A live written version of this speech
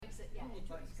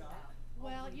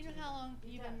Well, you know how long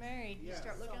you've been married. You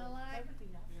start looking alike.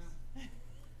 Yeah.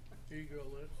 Here you go,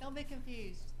 Liz. Don't be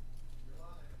confused.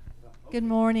 Good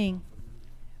morning.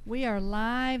 We are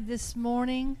live this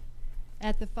morning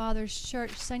at the Father's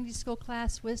Church Sunday School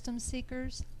class, Wisdom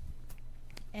Seekers.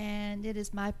 And it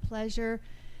is my pleasure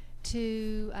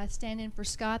to stand in for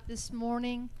Scott this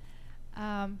morning.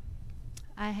 I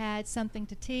had something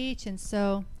to teach, and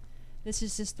so this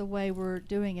is just the way we're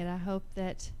doing it. I hope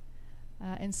that,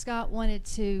 and Scott wanted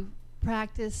to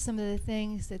practice some of the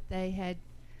things that they had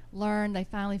learned. They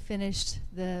finally finished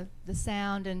the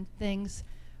sound and things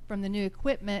from the new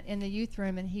equipment in the youth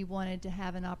room, and he wanted to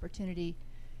have an opportunity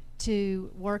to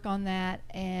work on that,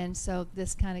 and so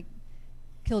this kind of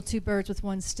killed two birds with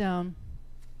one stone.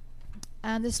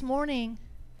 This morning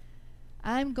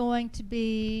I'm going to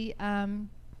be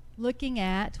looking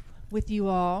at, with you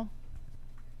all,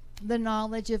 the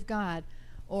knowledge of God,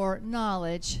 or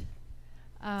knowledge.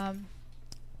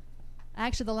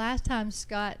 Actually, the last time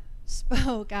Scott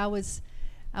spoke, I was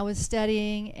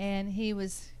studying, and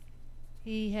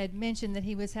he had mentioned that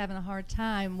he was having a hard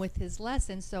time with his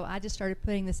lesson, so I just started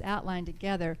putting this outline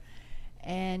together.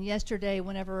 And yesterday,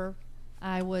 whenever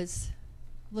I was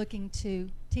looking to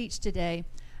teach today,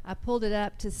 I pulled it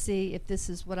up to see if this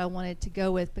is what I wanted to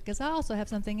go with, because I also have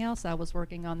something else I was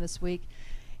working on this week.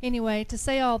 Anyway, to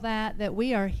say all that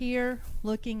we are here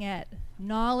looking at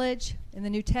knowledge in the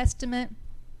New Testament.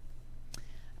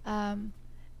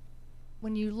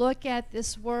 When you look at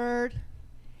this word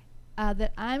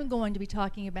that I'm going to be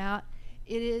talking about,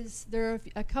 there are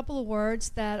a couple of words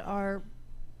that are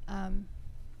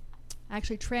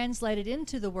actually translated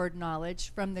into the word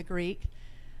knowledge from the Greek.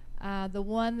 The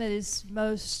one that is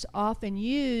most often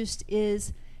used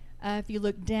is, if you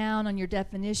look down on your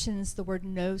definitions, the word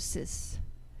gnosis.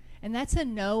 And that's a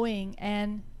knowing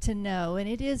and to know. And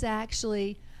it is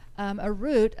actually a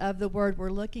root of the word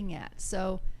we're looking at.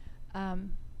 So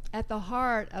at the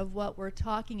heart of what we're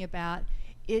talking about,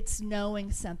 it's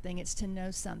knowing something. It's to know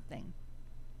something.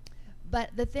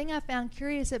 But the thing I found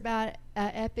curious about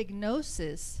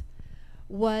epignosis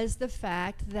was the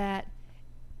fact that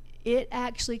it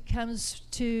actually comes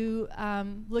to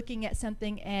looking at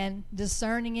something and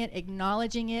discerning it,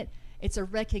 acknowledging it. It's a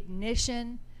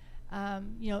recognition.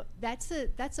 That's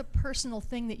a personal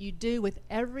thing that you do with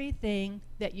everything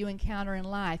that you encounter in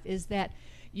life, is that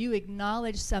you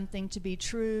acknowledge something to be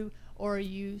true, or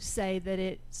you say that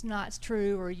it's not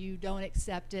true, or you don't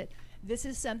accept it. This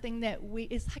is something that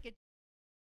it's like a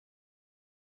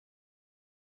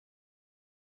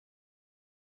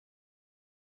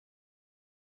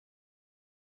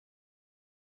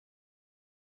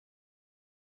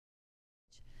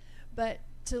But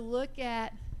to look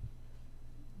at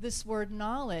this word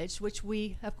knowledge, which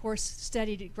we, of course,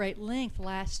 studied at great length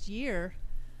last year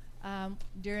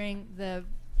during the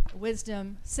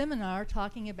wisdom seminar,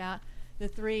 talking about the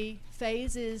three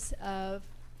phases of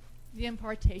the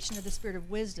impartation of the spirit of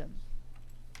wisdom,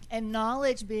 and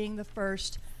knowledge being the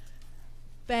first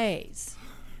phase.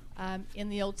 In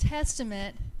the Old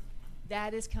Testament,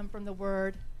 that has come from the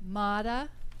word mada,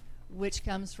 which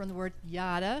comes from the word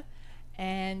yada,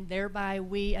 and thereby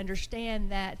we understand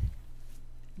that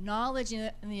knowledge in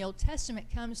the Old Testament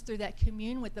comes through that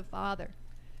commune with the Father.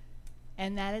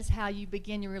 And that is how you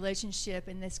begin your relationship,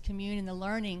 and this communion, the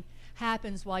learning,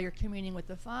 happens while you're communing with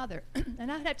the Father.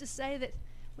 And I'd have to say that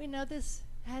we know this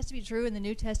has to be true in the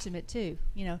New Testament too.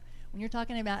 When you're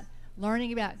talking about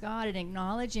learning about God and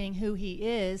acknowledging who He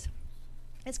is,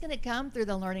 it's going to come through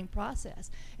the learning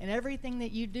process. And everything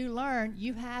that you do learn,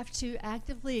 you have to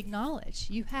actively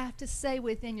acknowledge. You have to say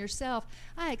within yourself,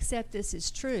 I accept this is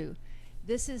true.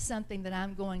 This is something that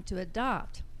I'm going to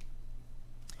adopt.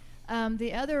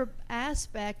 The other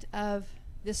aspect of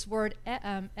this word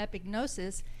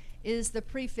epignosis is the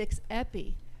prefix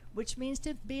epi, which means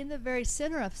to be in the very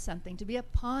center of something, to be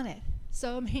upon it.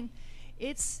 So,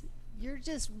 you're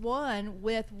just one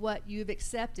with what you've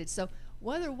accepted. So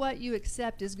whether what you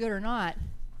accept is good or not,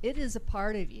 it is a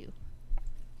part of you.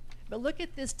 But look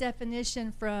at this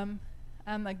definition from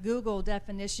a Google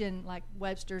definition like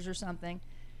Webster's or something.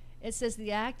 It says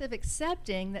the act of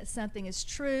accepting that something is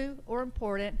true or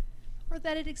important, or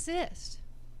that it exists.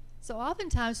 So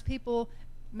oftentimes people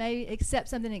may accept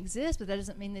something exists, but that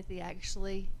doesn't mean that they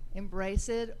actually embrace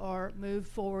it or move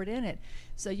forward in it.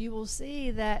 So you will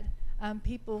see that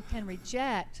people can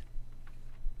reject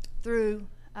through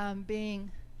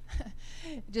being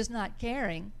just not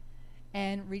caring,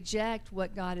 and reject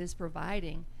what God is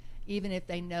providing, even if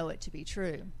they know it to be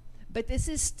true. But this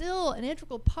is still an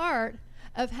integral part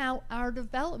of how our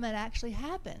development actually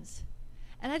happens.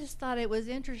 And I just thought it was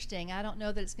interesting. I don't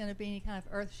know that it's going to be any kind of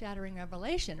earth-shattering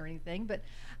revelation or anything, but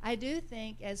I do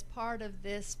think as part of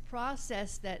this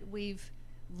process that we've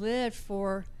lived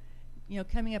for,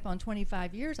 coming up on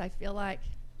 25 years, I feel like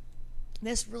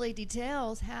this really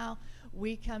details how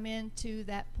we come into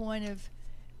that point of,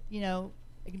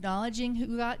 acknowledging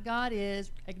who God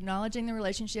is, acknowledging the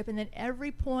relationship, and then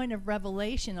every point of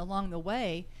revelation along the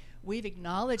way, we've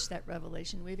acknowledged that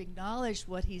revelation. We've acknowledged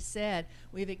what he said.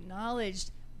 We've acknowledged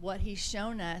what he's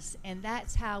shown us, and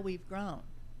that's how we've grown.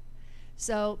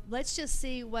 So let's just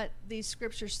see what these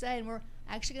scriptures say, and we're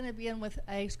actually going to begin with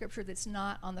a scripture that's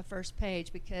not on the first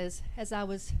page, because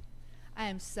I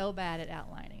am so bad at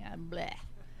outlining. I'm bleh.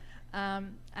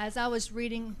 As I was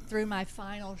reading through my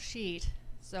final sheet,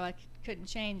 so I couldn't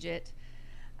change it,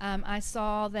 I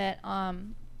saw that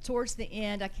towards the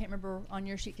end, I can't remember on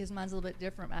your sheet because mine's a little bit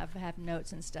different. I have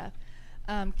notes and stuff.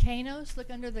 Kanos, look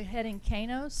under the heading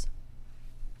Kanos.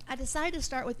 I decided to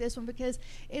start with this one because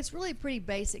it's really pretty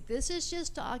basic. This is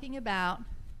just talking about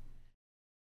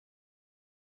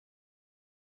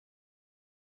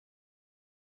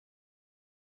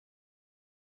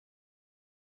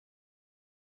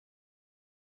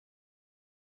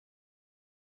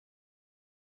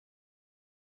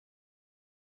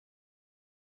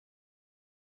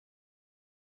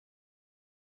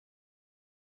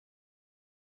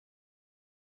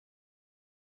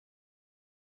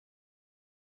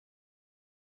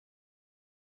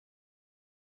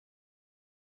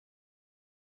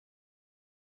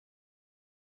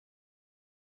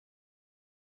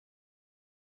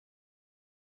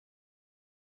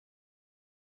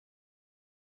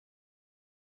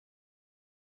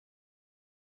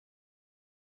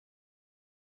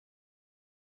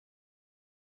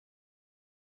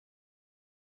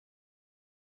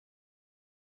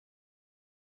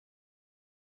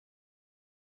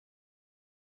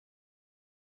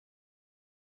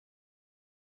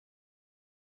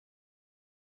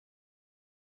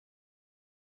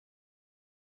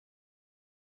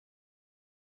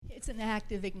it's an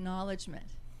active acknowledgement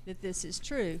that this is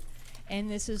true,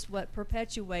 and this is what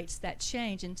perpetuates that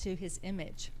change into his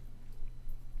image.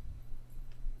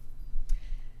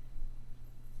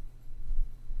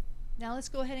 Now let's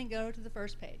go ahead and go to the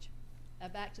first page,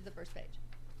 back to the first page.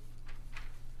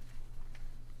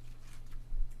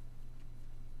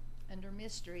 Under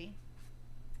mystery,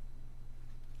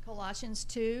 Colossians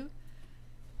 2,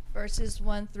 verses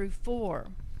 1 through 4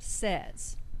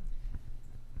 says,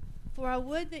 "For I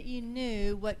would that you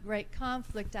knew what great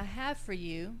conflict I have for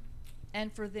you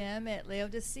and for them at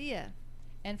Laodicea,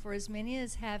 and for as many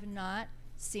as have not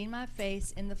seen my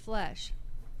face in the flesh,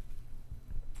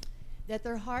 that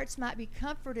their hearts might be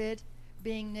comforted,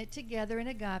 being knit together in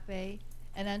agape,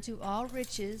 and unto all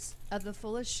riches of the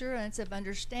full assurance of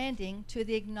understanding, to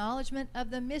the acknowledgement of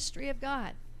the mystery of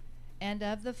God, and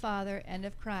of the Father, and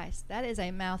of Christ." That is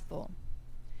a mouthful.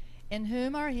 "In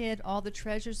whom are hid all the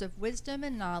treasures of wisdom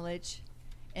and knowledge.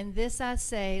 And this I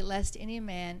say, lest any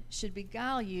man should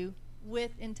beguile you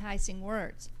with enticing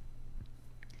words."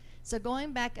 So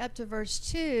going back up to verse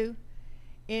 2,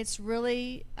 it's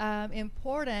really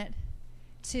important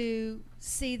to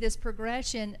see this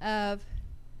progression of,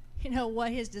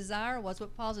 what his desire was,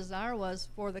 what Paul's desire was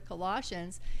for the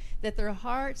Colossians, that their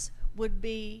hearts would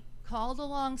be called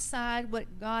alongside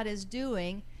what God is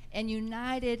doing and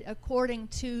united according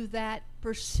to that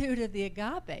pursuit of the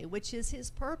agape, which is his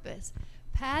purpose,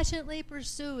 passionately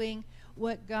pursuing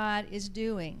what God is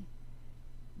doing.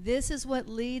 This is what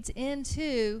leads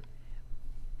into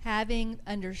having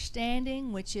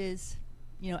understanding, which is,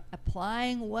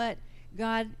 applying what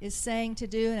God is saying to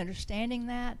do and understanding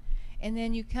that. And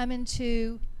then you come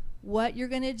into what you're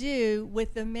going to do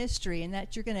with the mystery, and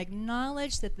that you're going to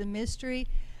acknowledge that the mystery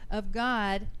of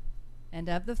God and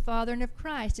of the Father and of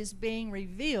Christ is being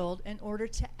revealed in order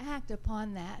to act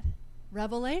upon that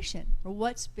revelation, or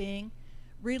what's being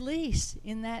released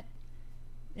in that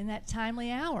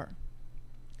timely hour.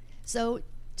 So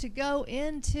to go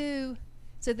into,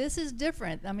 so this is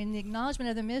different. I mean, the acknowledgement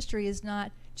of the mystery is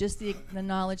not just the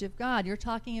knowledge of God. You're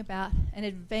talking about an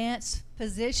advanced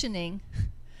positioning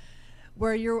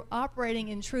where you're operating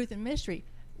in truth and mystery.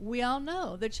 We all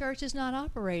know the church is not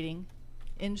operating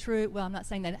in truth. Well, I'm not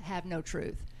saying that have no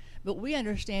truth, but we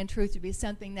understand truth to be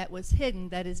something that was hidden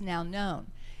that is now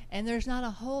known. And there's not a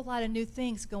whole lot of new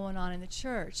things going on in the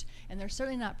church, and they're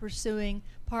certainly not pursuing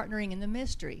partnering in the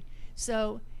mystery.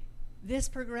 So this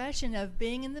progression of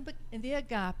being in the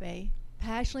agape,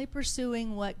 passionately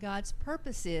pursuing what God's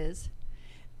purpose is,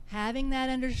 having that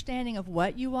understanding of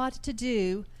what you ought to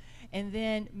do, and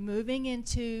then moving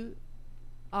into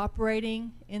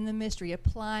operating in the mystery,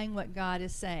 applying what God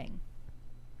is saying.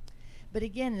 But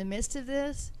again, in the midst of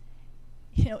this,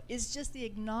 it's just the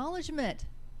acknowledgement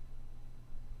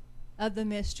of the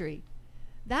mystery.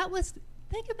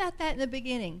 Think about that in the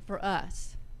beginning for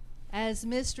us, as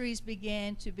mysteries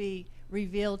began to be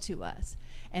revealed to us.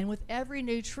 And with every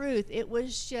new truth, it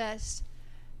was just,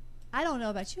 I don't know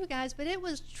about you guys, but it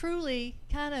was truly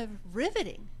kind of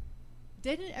riveting.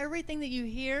 Didn't everything that you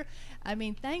hear,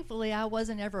 thankfully I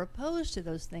wasn't ever opposed to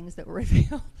those things that were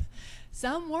revealed.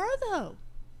 Some were, though.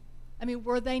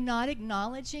 Were they not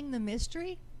acknowledging the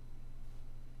mystery?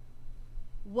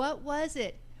 What was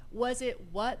it? Was it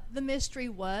what the mystery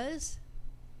was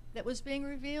that was being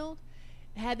revealed?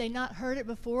 Had they not heard it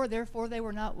before, therefore they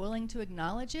were not willing to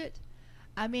acknowledge it?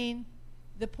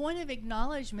 The point of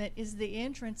acknowledgement is the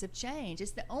entrance of change.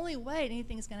 It's the only way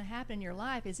anything's going to happen in your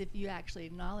life is if you actually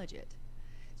acknowledge it.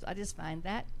 So I just find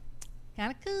that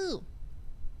kind of cool.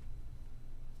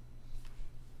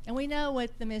 And we know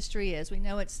what the mystery is. We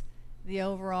know it's the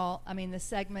overall, the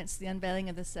segments, the unveiling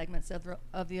of the segments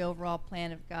of the overall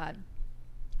plan of God.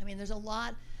 There's a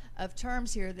lot of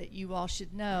terms here that you all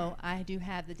should know. I do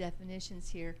have the definitions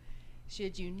here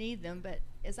should you need them. But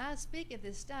as I speak of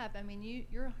this stuff,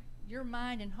 your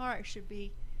mind and heart should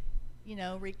be,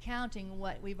 recounting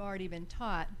what we've already been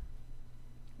taught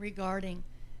regarding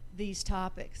these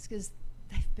topics, because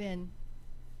they've been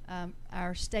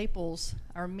our staples,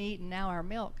 our meat, and now our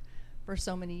milk for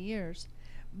so many years.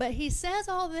 But he says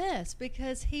all this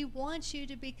because he wants you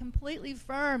to be completely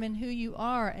firm in who you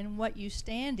are and what you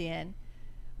stand in,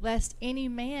 lest any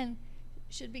man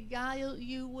should beguile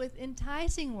you with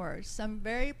enticing words, some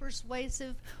very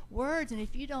persuasive words. And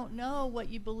if you don't know what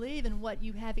you believe and what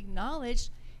you have acknowledged,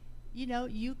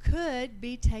 you could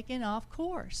be taken off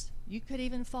course. You could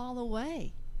even fall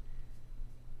away.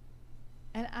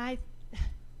 And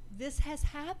this has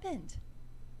happened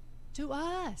to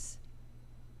us,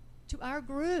 to our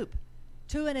group,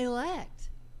 to an elect,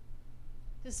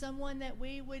 to someone that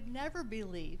we would never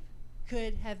believe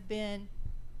could have been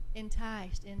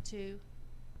enticed into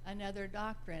another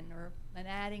doctrine or an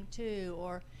adding to,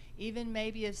 or even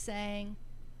maybe of saying,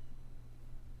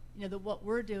 that what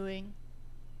we're doing,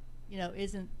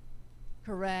 isn't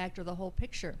correct, or the whole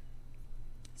picture.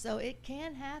 So it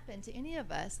can happen to any of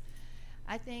us.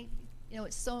 I think,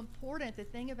 it's so important. The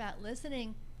thing about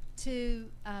listening to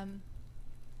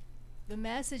the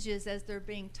messages as they're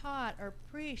being taught or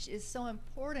preached is so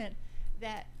important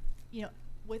that,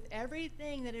 with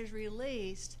everything that is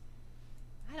released,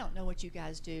 I don't know what you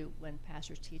guys do when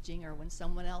pastor's teaching or when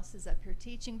someone else is up here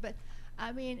teaching, but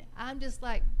I'm just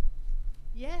like,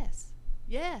 yes.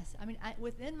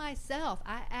 Within myself,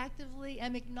 I actively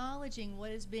am acknowledging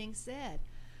what is being said.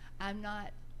 I'm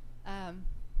not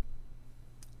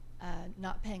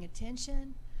not paying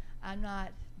attention. I'm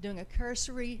not doing a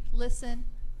cursory listen.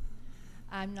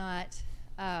 I'm not.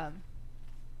 I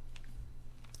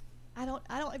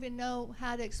don't even know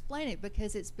how to explain it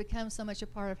because it's become so much a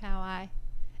part of how I.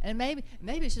 And maybe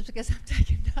it's just because I'm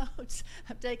taking notes.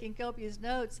 I'm taking copious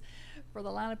notes for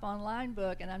the Line Upon Line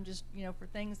book, and I'm just, for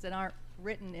things that aren't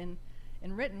written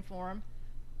in written form,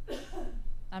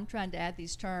 I'm trying to add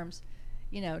these terms,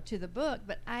 to the book.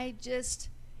 But I just,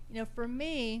 for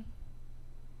me,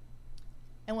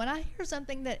 and when I hear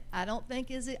something that I don't think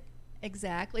is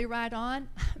exactly right on,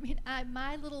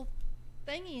 my little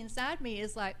thingy inside me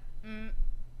is like,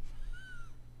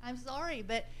 I'm sorry,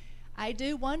 but I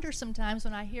do wonder sometimes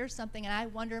when I hear something, and I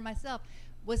wonder myself,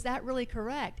 was that really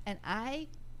correct? And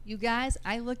you guys,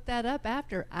 I looked that up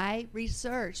after. I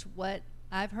researched what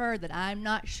I've heard, that I'm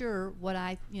not sure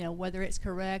what whether it's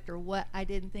correct or what I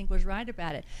didn't think was right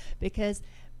about it. Because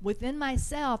within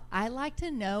myself, I like to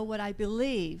know what I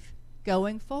believe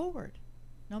going forward,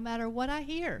 no matter what I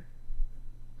hear.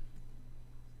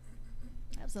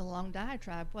 That was a long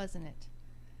diatribe, wasn't it?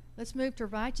 Let's move to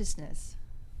righteousness.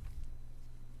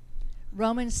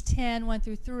 Romans 10, 1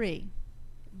 through 3.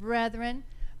 Brethren,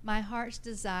 my heart's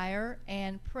desire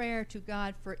and prayer to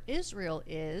God for Israel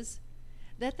is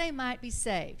that they might be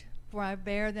saved. For I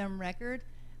bear them record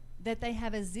that they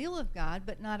have a zeal of God,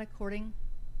 but not according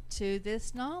to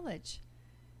this knowledge.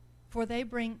 For they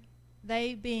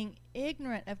being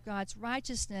ignorant of God's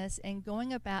righteousness and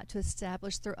going about to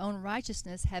establish their own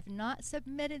righteousness, have not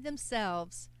submitted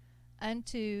themselves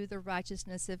unto the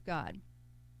righteousness of God.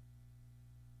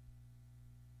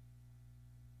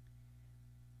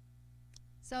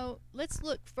 So let's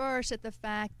look first at the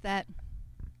fact that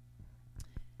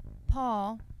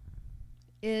Paul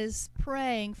is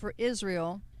praying for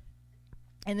Israel,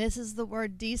 and this is the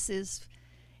word desis,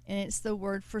 and it's the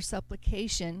word for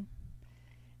supplication.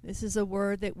 This is a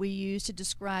word that we use to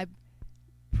describe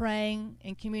praying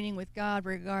and communing with God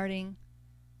regarding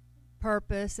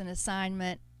purpose and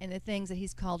assignment and the things that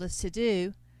he's called us to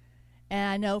do. And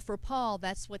I know for Paul,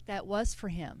 that's what that was for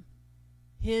him.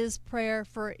 His prayer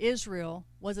for Israel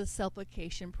was a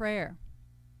supplication prayer.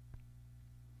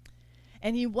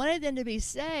 And he wanted them to be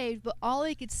saved, but all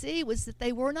he could see was that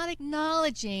they were not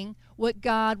acknowledging what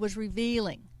God was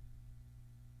revealing.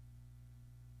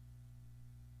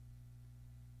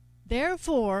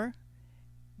 Therefore,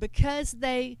 because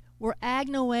they were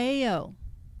agnoeo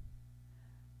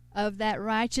of that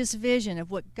righteous vision of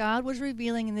what God was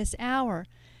revealing in this hour,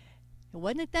 it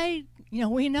wasn't that they,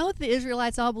 we know that the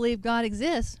Israelites all believe God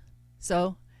exists.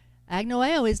 So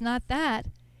agnoeo is not that.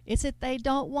 It's that they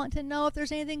don't want to know if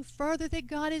there's anything further that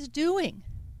God is doing.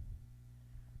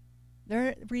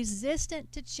 They're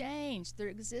resistant to change. They're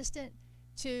resistant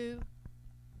to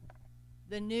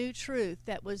the new truth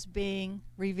that was being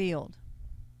revealed.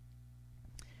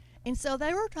 And so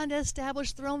they were trying to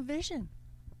establish their own vision.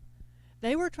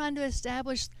 They were trying to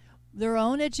establish their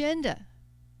own agenda.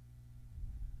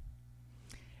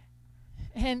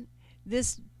 And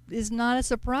this is not a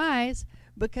surprise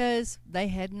because they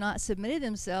had not submitted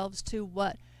themselves to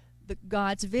what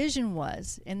God's vision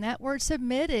was. And that word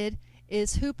submitted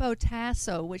is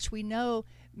hupotasso, which we know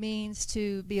means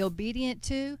to be obedient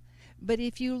to. But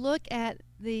if you look at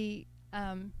the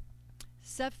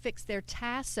suffix there,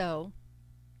 tasso,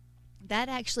 that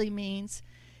actually means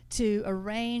to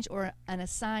arrange or an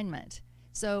assignment.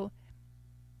 So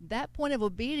that point of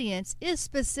obedience is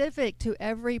specific to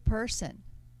every person.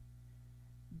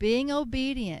 Being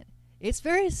obedient. It's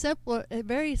very simple,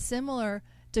 very similar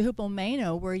to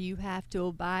hupomeno, where you have to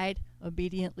abide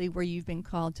obediently where you've been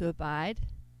called to abide.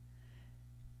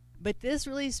 But this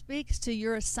really speaks to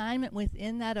your assignment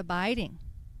within that abiding.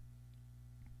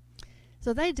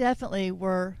 So they definitely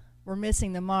were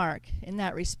missing the mark in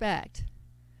that respect.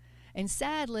 And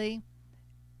sadly,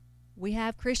 we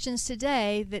have Christians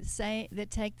today that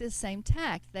take this same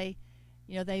tack.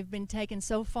 They've been taken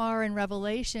so far in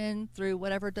Revelation through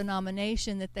whatever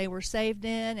denomination that they were saved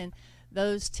in, and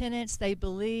those tenets they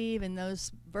believe, and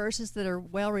those verses that are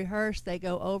well rehearsed, they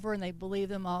go over and they believe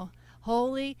them all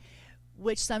wholly,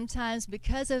 which sometimes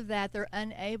because of that they're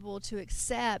unable to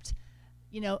accept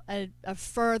a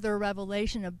further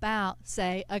revelation about,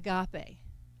 say, agape,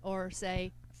 or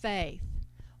say faith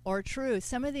or truth.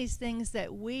 Some of these things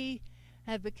that we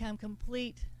have become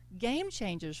complete game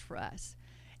changers for us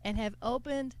and have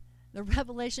opened the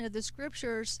revelation of the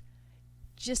scriptures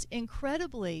just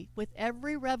incredibly. With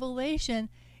every revelation,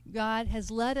 God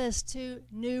has led us to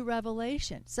new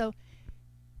revelation. So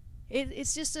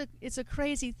it's a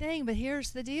crazy thing, but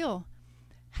here's the deal.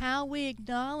 How we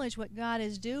acknowledge what God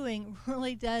is doing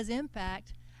really does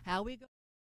impact how we go.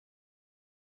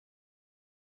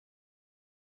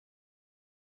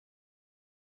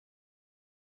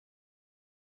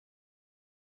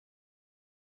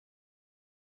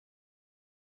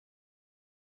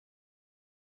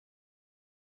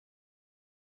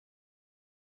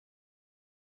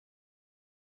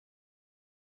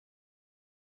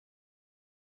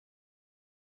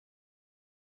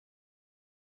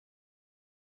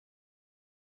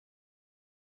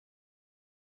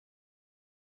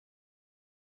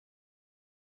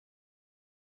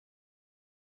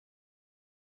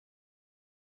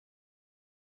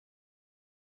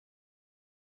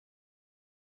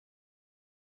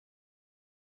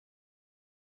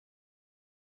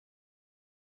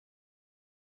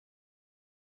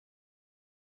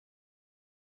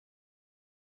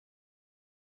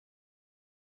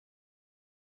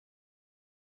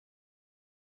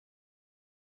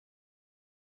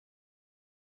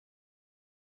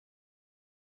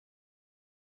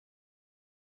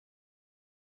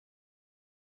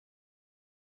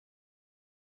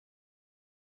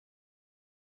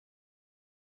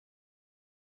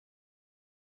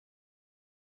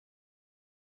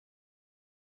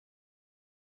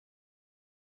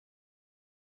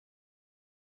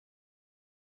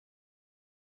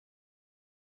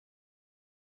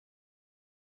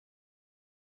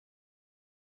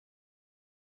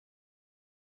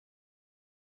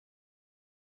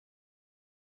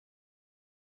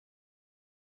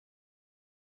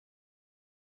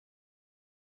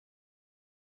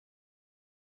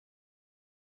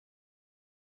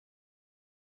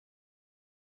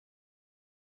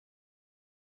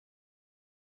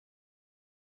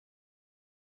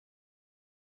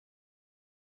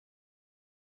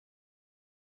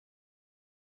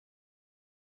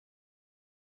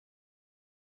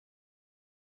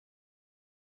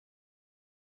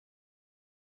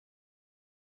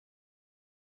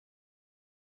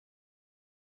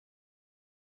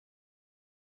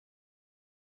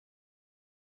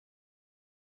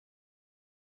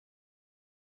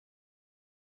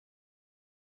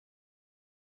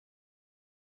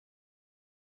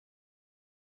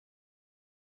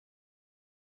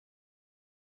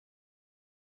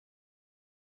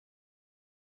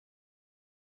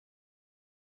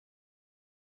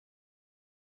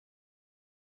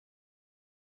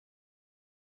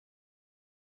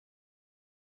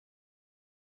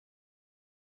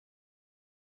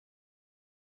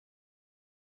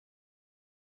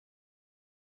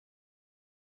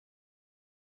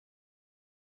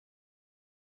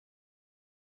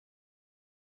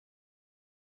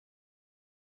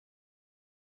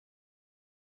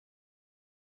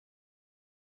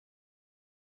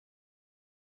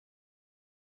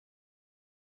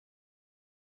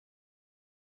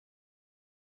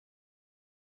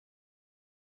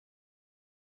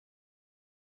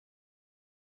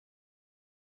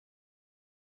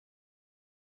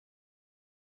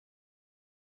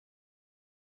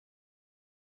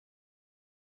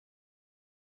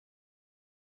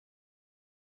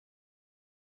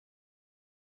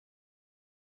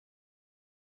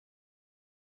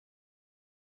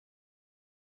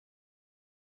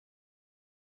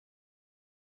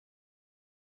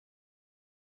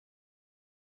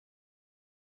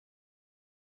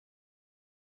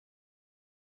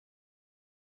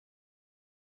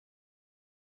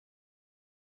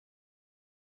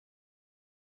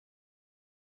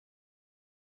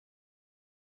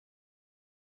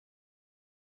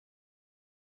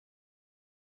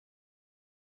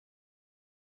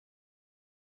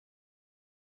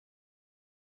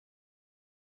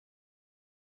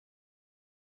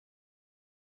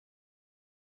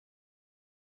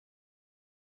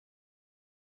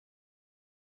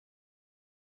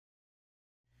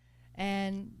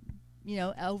 and,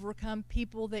 overcome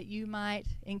people that you might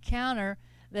encounter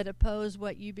that oppose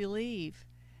what you believe.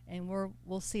 And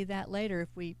we'll see that later if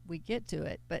we get to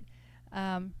it. But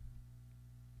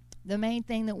the main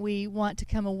thing that we want to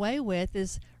come away with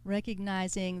is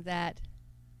recognizing that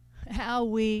how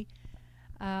we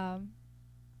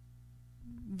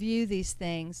view these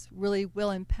things really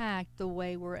will impact the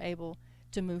way we're able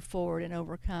to move forward and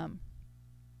overcome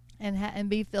and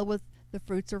be filled with the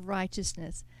fruits of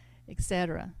righteousness,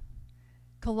 etc.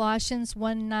 Colossians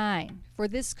 1:9. For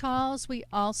this cause we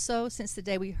also, since the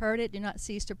day we heard it, do not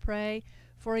cease to pray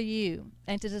for you,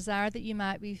 and to desire that you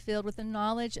might be filled with the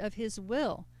knowledge of his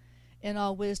will in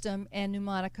all wisdom and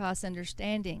pneumaticos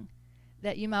understanding,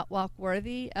 that you might walk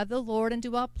worthy of the Lord and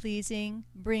do all pleasing,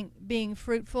 being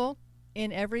fruitful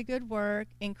in every good work,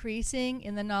 increasing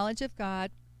in the knowledge of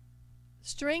God,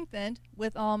 strengthened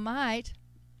with all might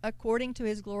according to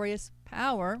his glorious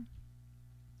power,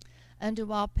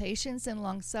 unto all patience and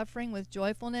longsuffering with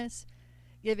joyfulness,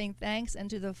 giving thanks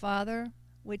unto the Father,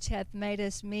 which hath made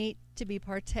us meet to be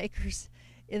partakers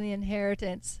in the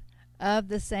inheritance of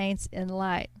the saints in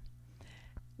light.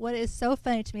 What is so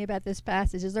funny to me about this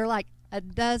passage is there are like a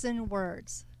dozen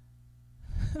words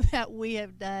that we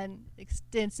have done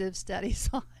extensive studies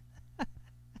on.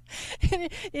 And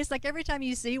it's like every time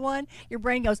you see one, your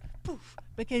brain goes poof,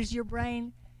 because your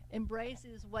brain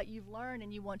embraces what you've learned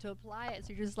and you want to apply it.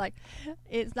 So you're just like,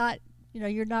 it's not,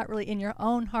 you're not really in your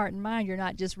own heart and mind. You're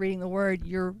not just reading the word.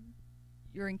 You're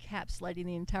encapsulating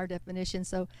the entire definition.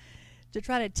 So to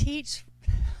try to teach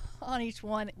on each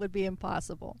one, it would be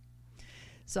impossible.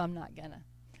 So I'm not gonna.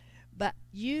 But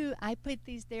I put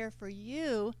these there for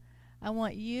you. I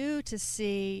want you to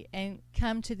see and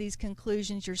come to these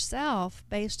conclusions yourself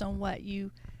based on what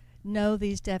you know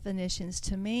these definitions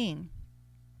to mean.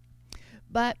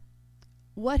 But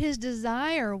what his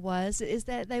desire is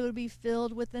that they would be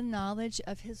filled with the knowledge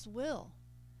of his will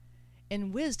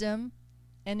in wisdom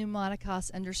and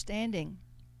pneumaticos understanding.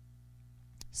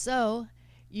 So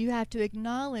you have to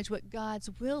acknowledge what God's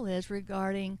will is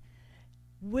regarding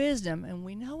wisdom, and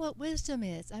we know what wisdom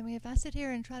is. I mean, if I sit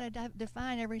here and try to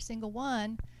define every single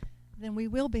one, then we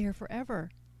will be here forever.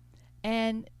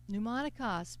 And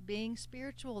pneumaticos, being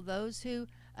spiritual, those who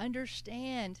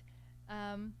understand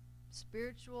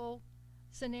spiritual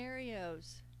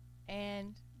scenarios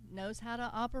and knows how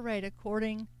to operate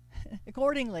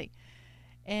accordingly,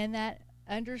 and that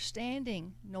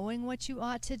understanding, knowing what you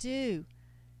ought to do.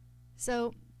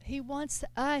 So he wants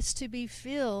us to be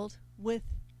filled with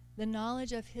the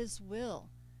knowledge of his will.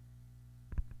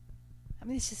 I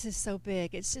mean, this just is so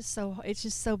big. It's just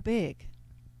so big.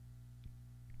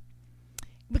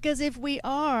 Because if we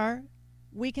are,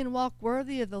 we can walk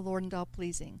worthy of the Lord and all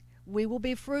pleasing. We will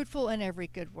be fruitful in every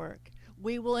good work.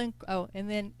 We will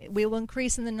we will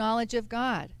increase in the knowledge of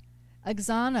God.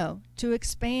 Exano, to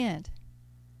expand.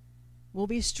 We'll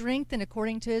be strengthened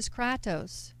according to his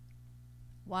kratos.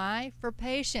 Why? For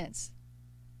patience,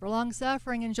 for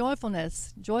long-suffering and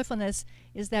joyfulness. Joyfulness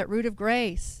is that root of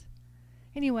grace.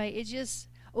 Anyway, it just,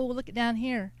 look at down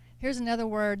here. Here's another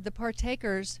word, the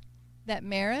partakers, that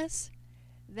meris,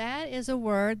 that is a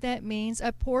word that means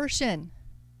a portion.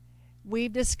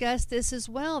 We've discussed this as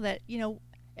well, that,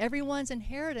 everyone's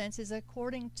inheritance is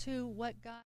according to what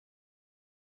God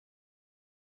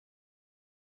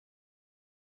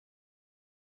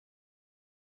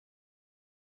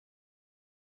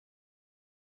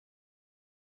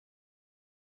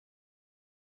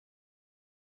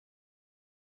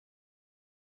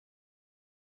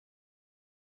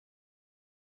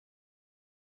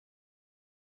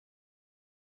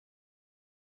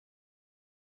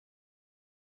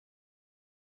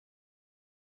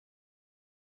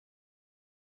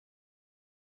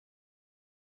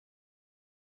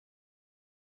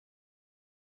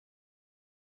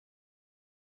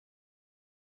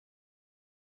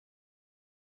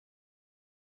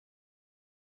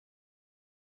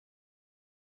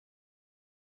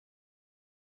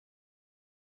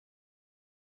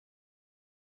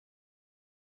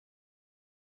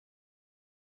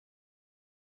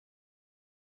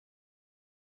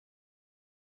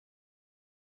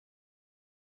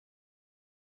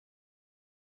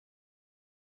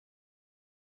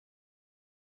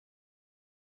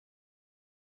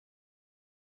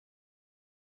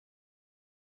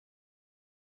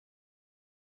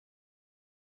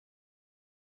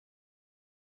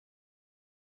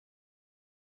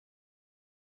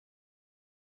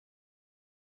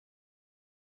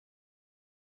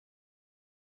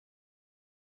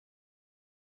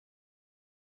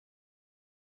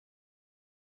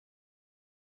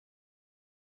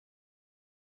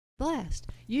blessed.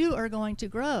 You are going to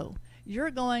grow.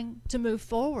 you're going to move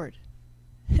forward.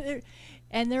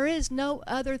 And there is no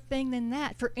other thing than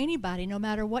that for anybody, no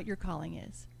matter what your calling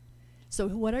is. So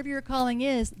whatever your calling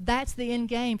is, that's the end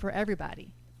game for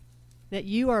everybody. That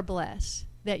you are blessed,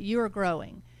 that you are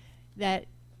growing, that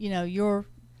you're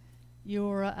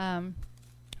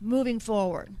moving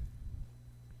forward.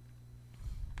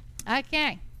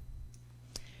 Okay.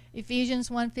 Ephesians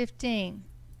 1:15.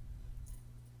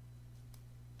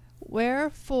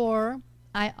 Wherefore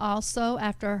I also,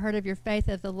 after I heard of your faith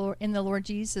of the Lord in the Lord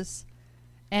Jesus,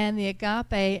 and the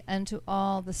agape unto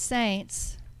all the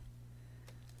saints,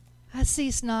 I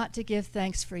cease not to give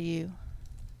thanks for you.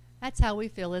 That's how we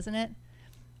feel, isn't it?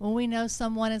 When we know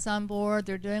someone is on board,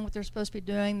 they're doing what they're supposed to be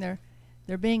doing, they're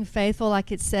being faithful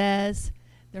like it says,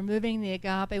 they're moving the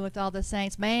agape with all the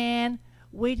saints. Man,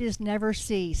 we just never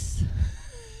cease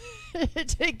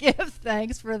to give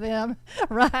thanks for them,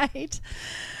 right?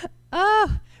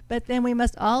 Oh, but then we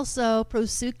must also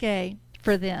prosuke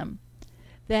for them,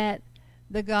 that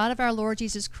the God of our Lord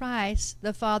Jesus Christ,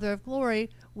 the Father of glory,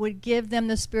 would give them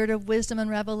the spirit of wisdom and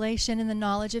revelation in the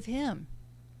knowledge of him.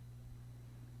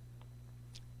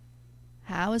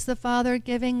 How is the Father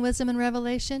giving wisdom and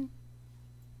revelation?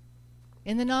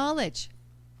 In the knowledge.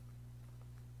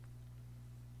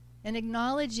 And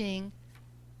acknowledging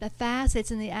the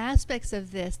facets and the aspects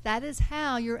of this. That is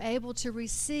how you're able to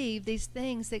receive these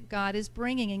things that God is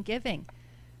bringing and giving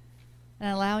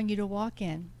and allowing you to walk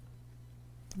in.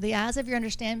 The eyes of your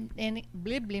understanding,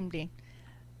 blib blim blim.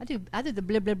 I do the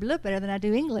blib blib blib better than I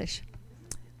do English.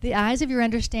 The eyes of your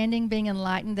understanding being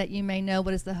enlightened, that you may know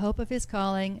what is the hope of his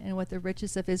calling and what the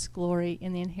riches of his glory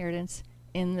in the inheritance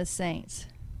in the saints.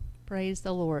 Praise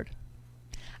the Lord.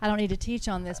 I don't need to teach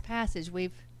on this passage.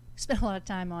 We've spent a lot of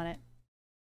time on it.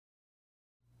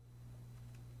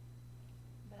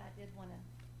 But I did want to,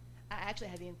 I actually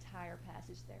had the entire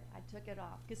passage there. I took it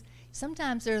off because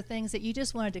sometimes there are things that you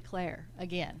just want to declare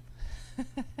again.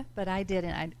 But I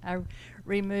didn't. I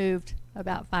removed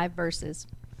about 5 verses.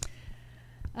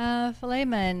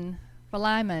 Philemon.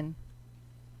 I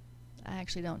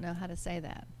actually don't know how to say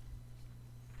that.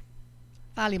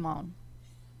 Philemon.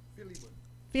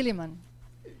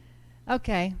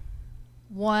 Okay.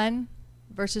 1,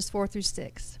 verses 4 through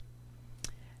 6.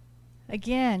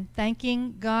 Again,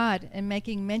 thanking God and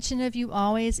making mention of you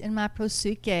always in my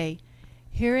prosuke,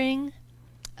 hearing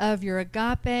of your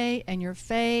agape and your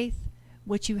faith,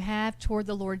 which you have toward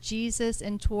the Lord Jesus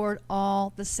and toward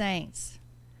all the saints,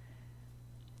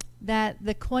 that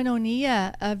the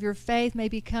koinonia of your faith may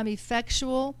become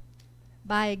effectual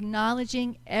by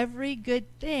acknowledging every good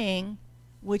thing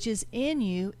which is in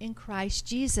you in Christ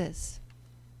Jesus.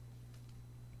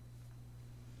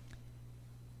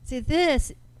 See,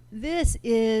 this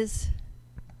is,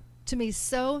 to me,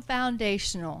 so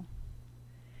foundational.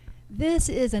 This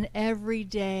is an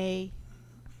everyday,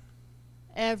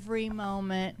 every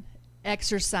moment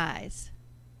exercise.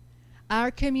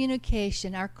 Our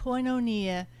communication, our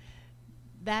koinonia,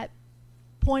 that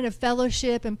point of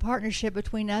fellowship and partnership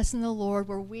between us and the Lord,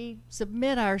 where we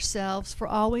submit ourselves for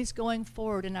always going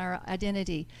forward in our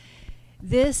identity.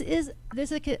 This is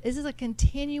a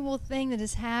continual thing that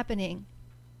is happening.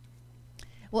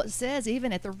 Well, it says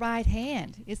even at the right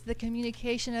hand. It's the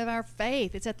communication of our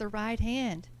faith. It's at the right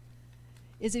hand.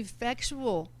 Is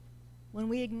effectual when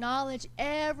we acknowledge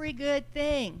every good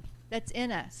thing that's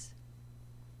in us.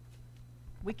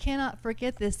 We cannot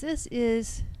forget this. This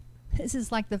is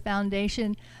like the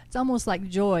foundation. It's almost like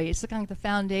joy. It's kind of the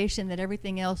foundation that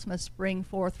everything else must spring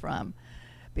forth from.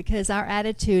 Because our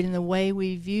attitude and the way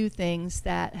we view things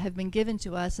that have been given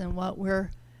to us and what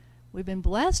we've been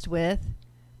blessed with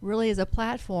really is a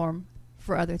platform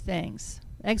for other things.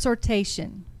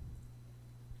 Exhortation.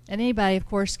 And anybody, of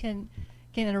course, can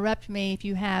interrupt me if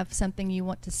you have something you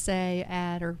want to say,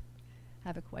 add, or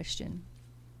have a question.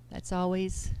 That's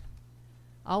always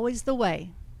the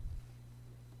way.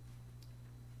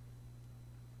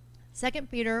 2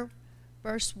 Peter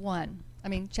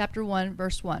chapter 1,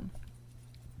 verse 1.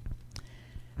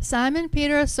 Simon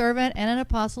Peter, a servant and an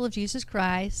apostle of Jesus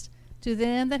Christ, to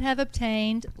them that have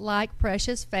obtained like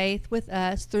precious faith with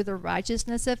us through the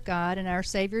righteousness of God and our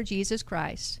Savior Jesus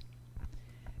Christ.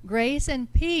 Grace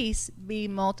and peace be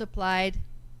multiplied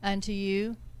unto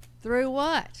you through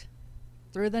what?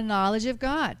 Through the knowledge of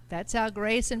God. That's how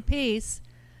grace and peace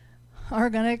are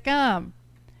going to come.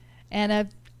 And of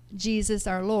Jesus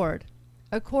our Lord,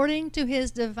 according to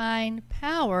his divine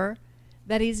power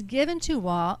that he's given to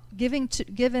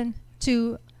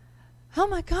oh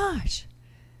my gosh.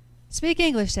 Speak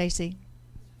English, Stacy.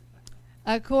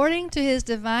 According to his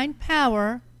divine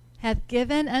power hath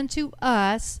given unto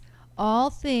us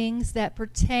all things that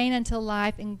pertain unto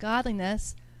life and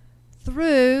godliness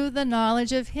through the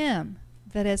knowledge of him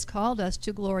that has called us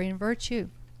to glory and virtue,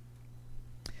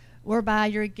 whereby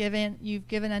you've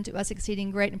given unto us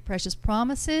exceeding great and precious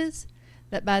promises,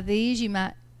 that by these you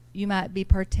might be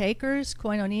partakers,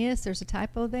 koinonias, there's a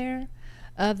typo there,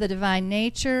 of the divine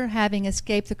nature, having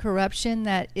escaped the corruption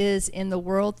that is in the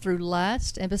world through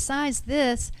lust. And besides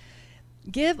this,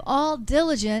 give all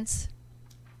diligence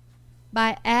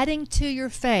by adding to your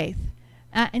faith.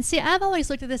 And see, I've always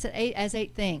looked at this as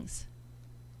 8 things.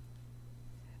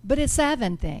 But it's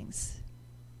 7 things.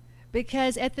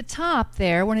 Because at the top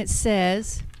there, when it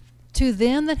says, to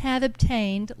them that have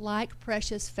obtained like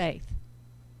precious faith.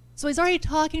 So he's already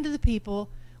talking to the people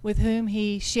with whom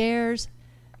he shares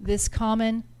this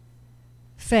common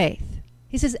faith.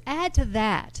 He says, add to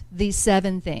that these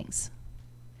 7 things.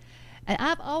 And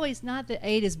I've always, not that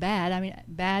 8 is bad. I mean,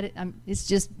 bad, it's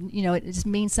just, it just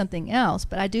means something else.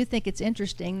 But I do think it's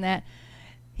interesting that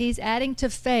he's adding to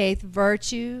faith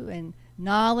virtue and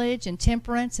knowledge and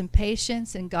temperance and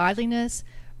patience and godliness,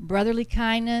 brotherly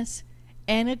kindness,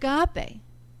 and agape.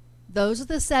 Those are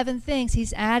the 7 things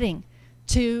he's adding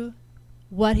to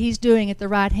what he's doing at the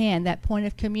right hand, that point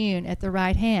of commune at the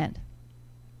right hand.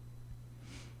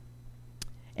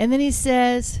 And then he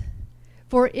says,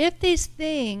 for if these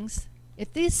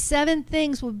 7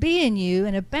 things will be in you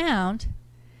and abound,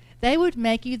 they would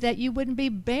make you that you wouldn't be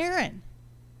barren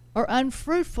or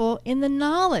unfruitful in the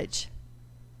knowledge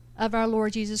of our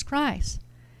Lord Jesus Christ.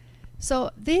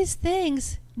 So these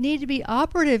things need to be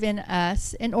operative in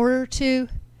us in order to,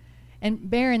 and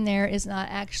barren there is not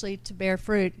actually to bear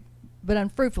fruit, but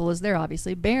unfruitful is there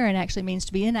obviously. Barren actually means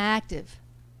to be inactive,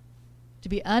 to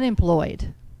be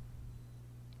unemployed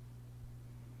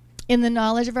in the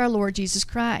knowledge of our Lord Jesus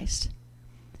Christ.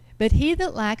 But he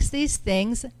that lacks these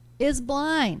things is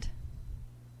blind.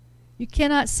 You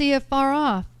cannot see afar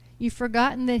off. You've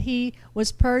forgotten that he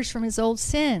was purged from his old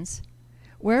sins.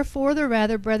 Wherefore the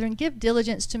rather, brethren, give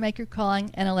diligence to make your calling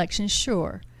and election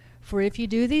sure. For if you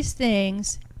do these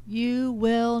things, you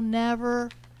will never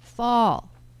fall.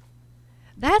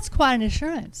 That's quite an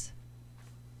assurance,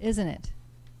 isn't it?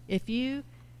 If you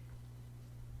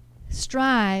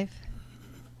strive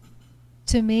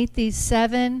to meet these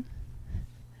seven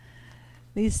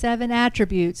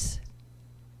attributes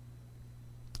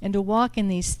and to walk in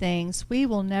these things, we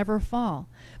will never fall,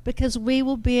 because we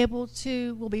will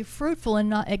be fruitful in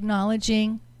not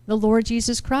acknowledging the Lord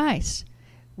Jesus Christ.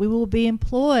 We will be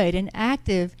employed and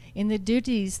active in the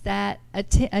duties that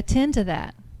attend to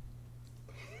that.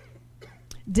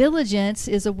 Diligence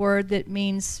is a word that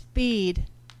means speed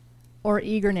or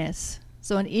eagerness.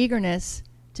 So an eagerness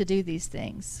to do these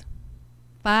things.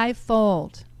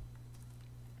 5-fold.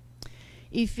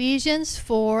 Ephesians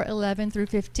 4:11 through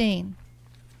 15.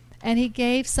 And he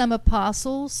gave some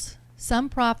apostles, some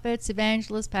prophets,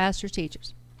 evangelists, pastors,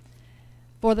 teachers,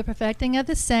 for the perfecting of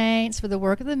the saints, for the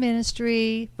work of the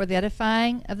ministry, for the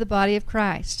edifying of the body of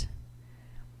Christ.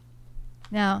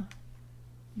 Now,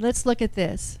 let's look at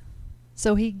this.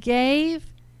 So he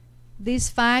gave these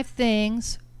 5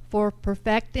 things for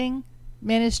perfecting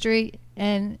ministry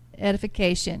and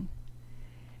edification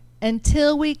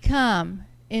until we come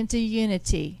into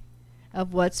unity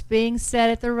of what's being said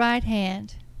at the right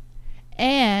hand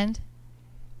and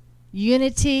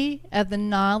unity of the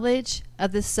knowledge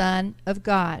of the Son of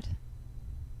God.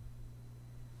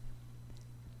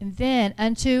 And then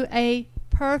unto a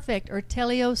perfect or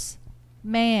teleos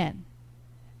man,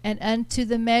 and unto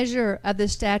the measure of the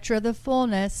stature of the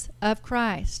fullness of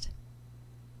Christ.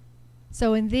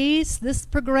 So in this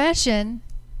progression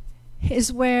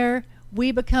is where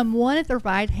we become one at the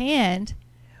right hand.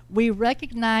 We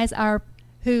recognize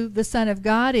who the Son of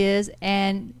God is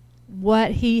and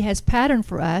what he has patterned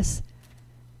for us,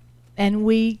 and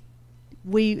we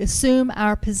assume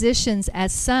our positions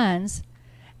as sons,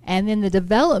 and then the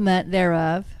development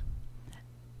thereof,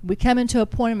 we come into a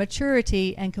point of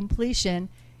maturity and completion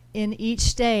in each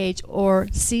stage or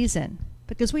season,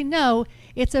 because we know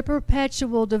it's a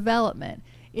perpetual development.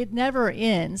 It never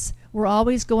ends. We're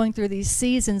always going through these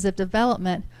seasons of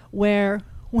development where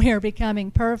we're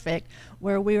becoming perfect,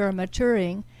 where we are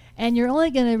maturing, and you're only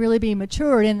going to really be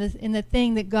matured in the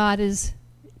thing that God is,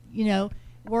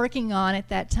 working on at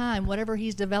that time. Whatever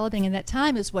he's developing in that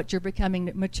time is what you're becoming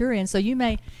mature in. So you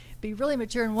may be really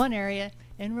mature in one area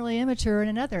and really immature in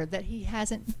another that he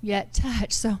hasn't yet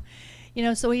touched. So,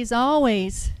 so he's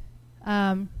always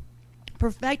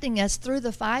perfecting us through the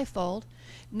 5-fold.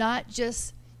 Not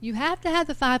just, you have to have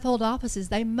the 5-fold offices.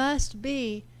 They must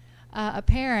be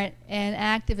apparent and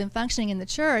active and functioning in the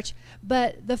church.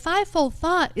 But the 5-fold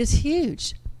thought is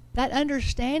huge. That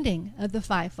understanding of the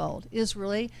fivefold is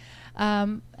really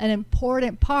an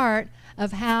important part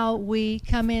of how we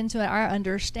come into our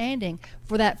understanding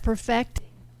for that perfecting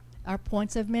our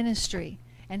points of ministry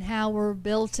and how we're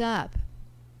built up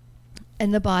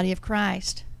in the body of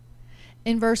Christ.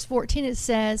 In verse 14 it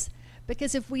says,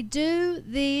 because if we do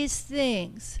these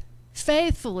things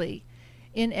faithfully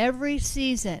in every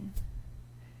season,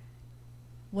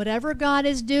 whatever God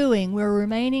is doing, we're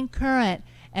remaining current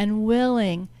and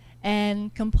willing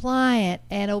and compliant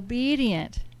and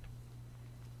obedient,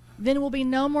 then will be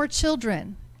no more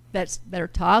children that are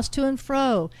tossed to and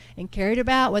fro and carried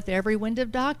about with every wind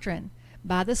of doctrine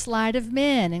by the sleight of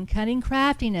men and cunning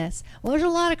craftiness. Well, there's a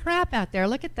lot of crap out there.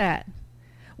 Look at that.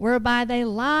 Whereby they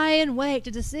lie in wait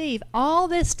to deceive. All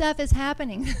this stuff is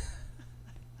happening.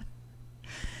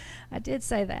 I did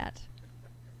say that.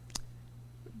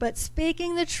 But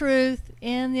speaking the truth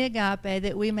in the agape,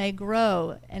 that we may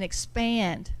grow and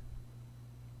expand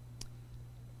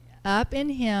up in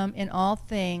him in all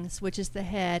things, which is the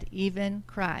head, even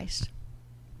Christ.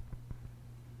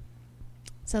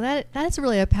 So that's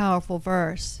really a powerful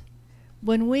verse.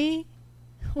 When we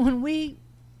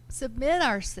submit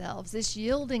ourselves, this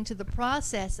yielding to the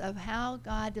process of how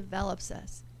God develops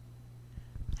us,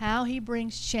 how he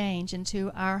brings change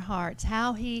into our hearts,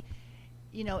 how he,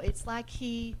 it's like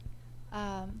he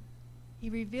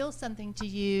reveals something to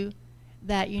you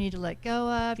that you need to let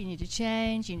go of, you need to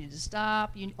change, you need to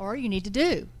stop, or you need to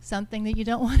do something that you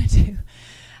don't want to do.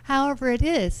 However it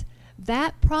is,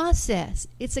 that process,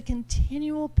 it's a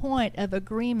continual point of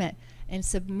agreement and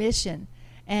submission.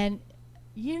 And,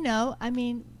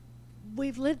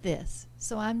 we've lived this.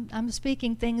 So I'm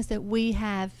speaking things that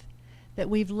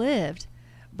we've lived.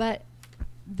 But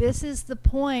this is the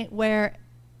point where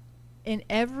in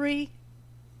every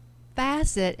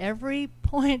facet, every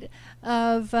point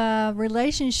of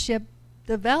relationship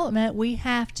development, we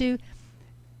have to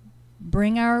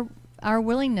bring our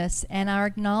willingness and our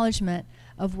acknowledgement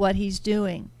of what he's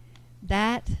doing.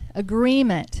 That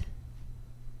agreement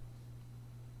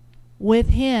with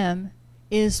him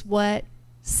is what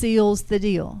seals the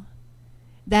deal.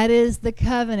 That is the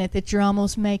covenant that you're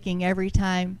almost making every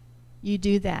time you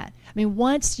do that.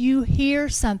 Once you hear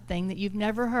something that you've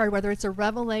never heard, whether it's a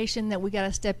revelation that we got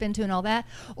to step into and all that,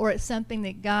 or it's something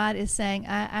that God is saying,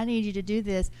 I need you to do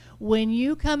this, when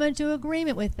you come into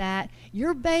agreement with that,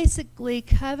 you're basically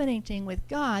covenanting with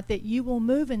God that you will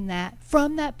move in that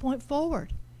from that point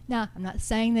forward. Now, I'm not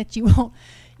saying that you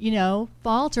won't,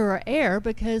 falter or err,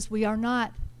 because we are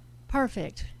not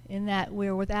perfect in that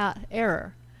we're without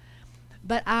error.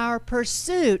 But our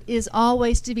pursuit is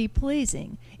always to be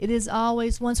pleasing. It is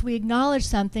always, once we acknowledge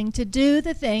something, to do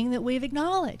the thing that we've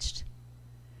acknowledged.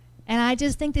 And I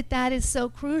just think that is so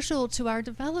crucial to our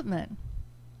development.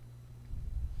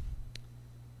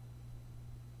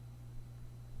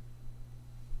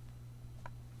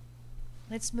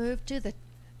 Let's move to the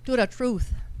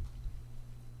truth.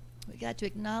 We got to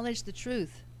acknowledge the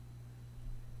truth.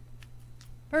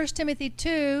 1 Timothy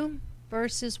 2,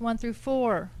 verses 1 through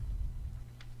 4.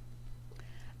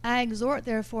 I exhort,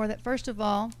 therefore, that first of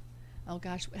all, how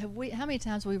many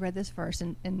times have we read this verse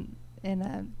and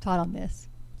taught on this?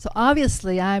 So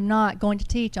obviously I'm not going to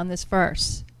teach on this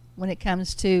verse when it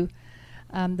comes to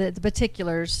the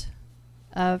particulars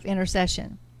of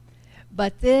intercession.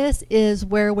 But this is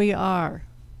where we are.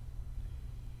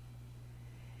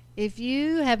 If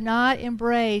you have not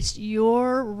embraced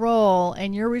your role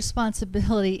and your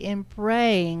responsibility in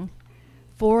praying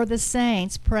for the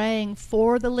saints, praying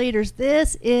for the leaders,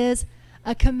 this is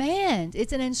a command.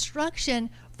 It's an instruction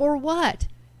for what?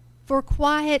 For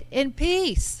quiet and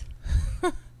peace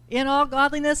in all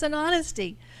godliness and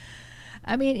honesty.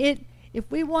 If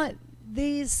we want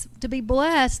these to be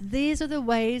blessed, these are the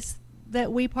ways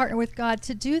that we partner with God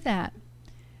to do that.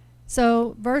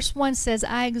 So verse 1 says,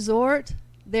 I exhort,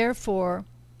 therefore,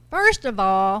 first of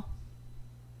all,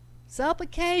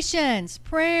 supplications,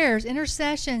 prayers,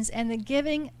 intercessions, and the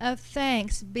giving of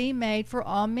thanks be made for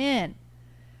all men,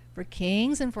 for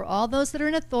kings and for all those that are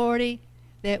in authority,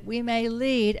 that we may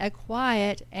lead a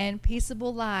quiet and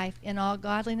peaceable life in all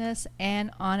godliness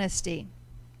and honesty.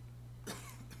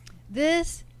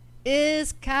 This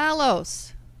is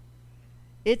kalos.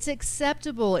 It's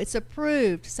acceptable, it's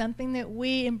approved, something that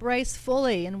we embrace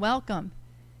fully and welcome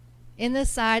in the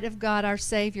sight of God our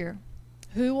Savior,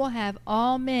 who will have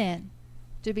all men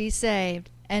to be saved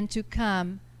and to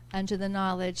come unto the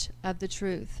knowledge of the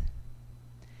truth.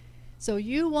 So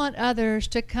you want others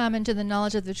to come into the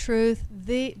knowledge of the truth,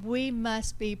 we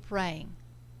must be praying.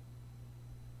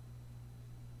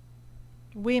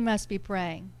 We must be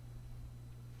praying.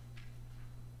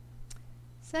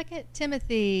 2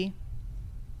 Timothy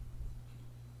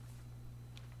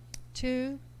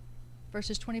 2,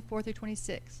 verses 24 through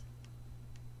 26.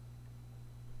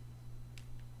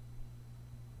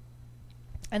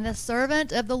 And the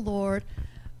servant of the Lord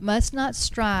must not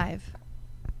strive,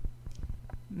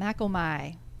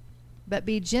 macomai, but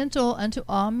be gentle unto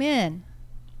all men,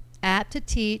 apt to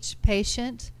teach,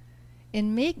 patient,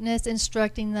 in meekness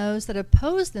instructing those that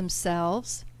oppose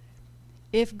themselves,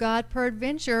 if God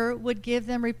peradventure would give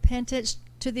them repentance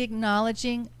to the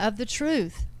acknowledging of the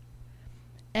truth,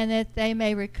 and that they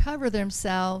may recover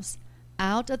themselves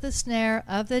out of the snare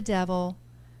of the devil,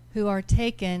 who are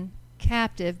taken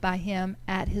captive by him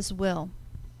at his will.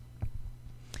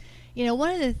 You know,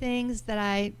 one of the things that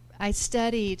I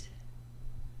studied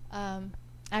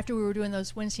after we were doing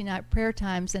those Wednesday night prayer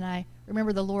times, and I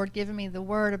remember the Lord giving me the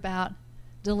word about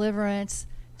deliverance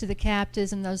to the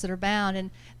captives and those that are bound, and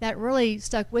that really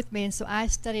stuck with me. And so I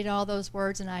studied all those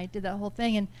words and I did that whole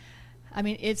thing. And I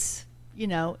mean, it's, you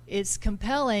know, it's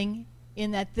compelling in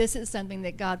that this is something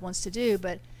that God wants to do,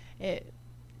 but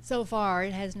so far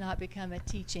it has not become a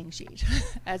teaching sheet,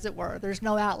 as it were. There's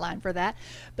no outline for that.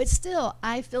 But still,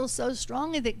 I feel so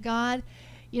strongly that God,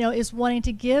 you know, is wanting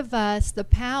to give us the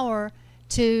power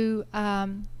to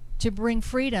bring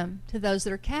freedom to those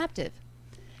that are captive.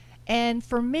 And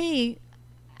for me,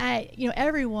 you know,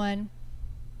 everyone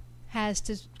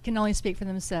can only speak for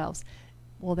themselves.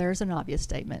 Well, there's an obvious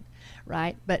statement,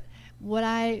 right? But what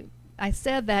I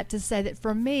said that to say that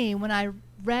for me, when I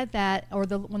read that, or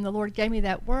when the Lord gave me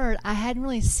that word, I hadn't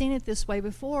really seen it this way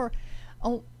before.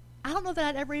 Oh, I don't know that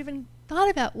I'd ever even thought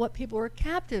about what people were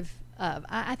captive of.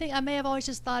 I think I may have always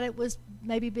just thought it was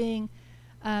maybe being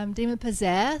demon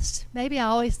possessed. Maybe I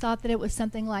always thought that it was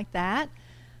something like that.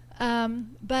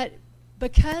 But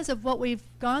because of what we've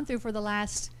gone through for the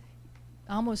last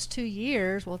almost 2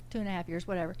 years, well, 2.5 years,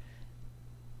 whatever,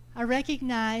 I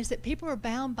recognize that people are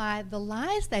bound by the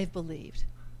lies they've believed.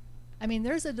 I mean,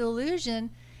 there's a delusion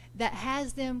that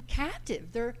has them captive.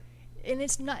 And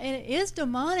it is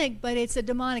demonic, but it's a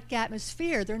demonic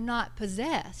atmosphere. They're not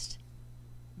possessed,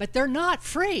 but they're not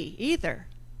free either.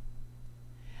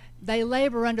 They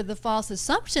labor under the false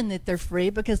assumption that they're free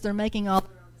because they're making all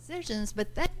their own decisions,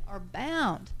 but they are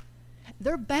bound.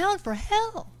 They're bound for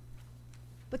hell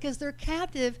because they're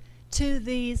captive to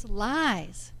these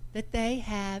lies that they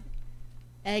have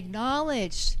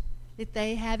acknowledged, that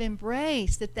they have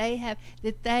embraced, that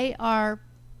they are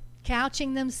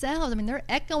couching themselves. I mean, they're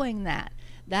echoing that.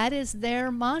 That is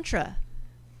their mantra.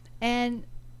 And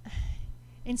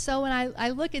so when I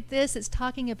look at this, it's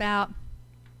talking about,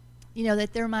 you know,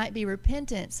 that there might be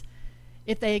repentance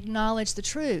if they acknowledge the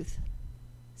truth.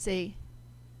 See?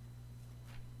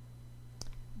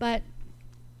 But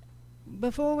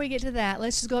before we get to that,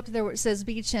 let's just go up to there where it says,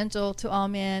 be gentle to all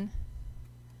men,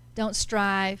 don't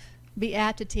strive, be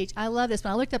apt to teach. I love this.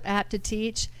 When I looked up apt to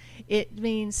teach, it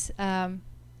means, God,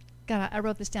 I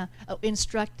wrote this down,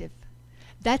 instructive.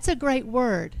 That's a great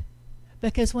word,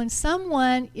 because when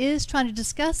someone is trying to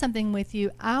discuss something with you,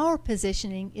 our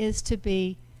positioning is to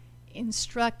be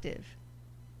instructive.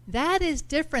 That is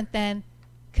different than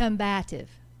combative.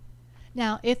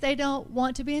 Now, if they don't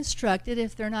want to be instructed,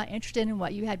 if they're not interested in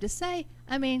what you have to say,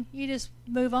 I mean, you just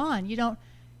move on. You don't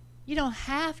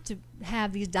have to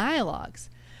have these dialogues.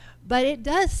 But it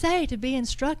does say to be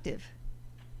instructive.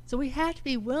 So we have to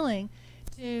be willing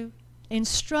to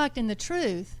instruct in the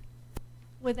truth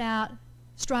without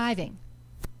striving.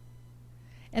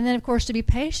 And then, of course, to be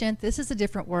patient, this is a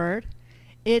different word.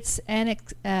 It's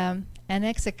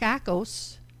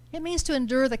anexikakos. It means to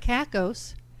endure the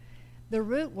kakos. The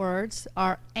root words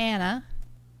are ana,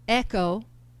 echo,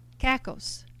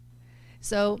 kakos.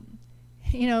 So,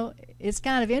 you know, it's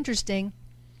kind of interesting,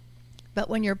 but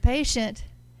when you're patient,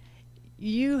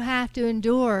 you have to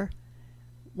endure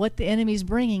what the enemy's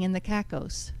bringing in the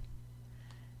kakos,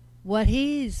 what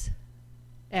he's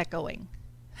echoing.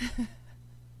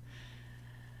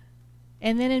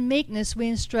 And then in meekness, we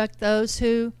instruct those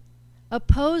who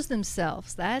oppose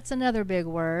themselves. That's another big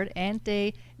word,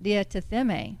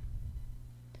 anti-diatitheme.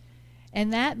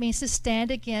 And that means to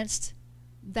stand against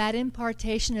that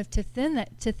impartation of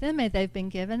titheme they've been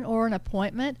given, or an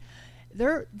appointment.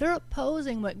 They're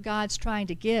opposing what God's trying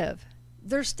to give.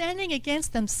 They're standing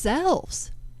against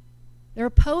themselves. They're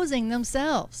opposing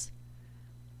themselves.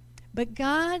 But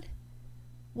God,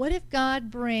 what if God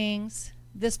brings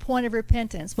this point of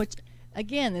repentance, which,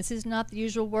 again, this is not the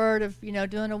usual word of, you know,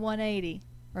 doing a 180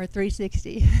 or a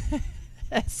 360,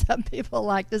 as some people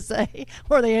like to say,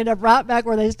 or they end up right back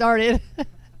where they started.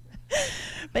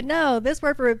 But no, this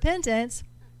word for repentance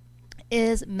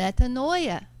is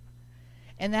metanoia.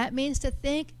 And that means to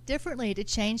think differently, to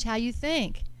change how you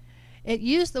think. It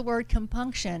used the word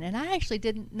compunction, and I actually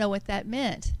didn't know what that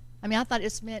meant. I mean, I thought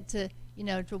it's meant to, you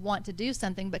know, to want to do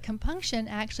something, but compunction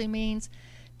actually means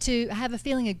to have a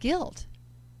feeling of guilt,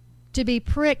 to be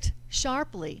pricked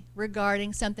sharply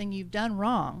regarding something you've done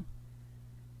wrong.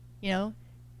 You know,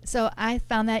 so I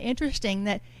found that interesting,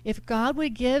 that if God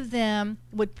would give them,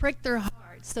 would prick their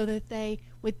hearts so that they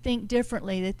would think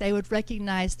differently, that they would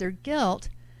recognize their guilt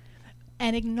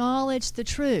and acknowledge the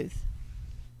truth,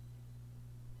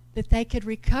 that they could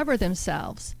recover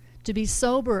themselves, to be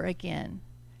sober again.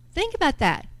 Think about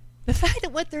that. The fact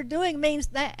that what they're doing means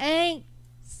they ain't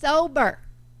sober.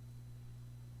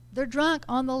 They're drunk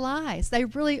on the lies. They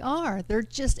really are. They're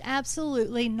just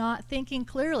absolutely not thinking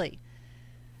clearly.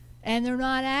 And they're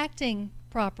not acting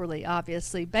properly,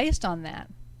 obviously, based on that.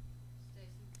 Stacy?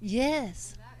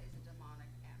 Yes. That is a demonic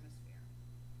atmosphere.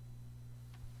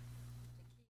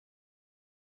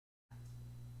 To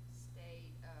keep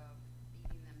state of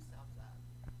beating themselves up.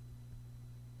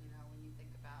 You know, when you think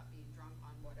about being drunk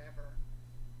on whatever,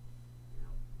 you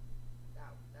know,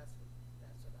 that's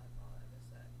what I thought of as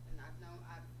that. And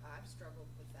I've struggled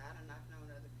with that, and I've known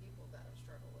other people that have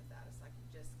struggled with that. It's like you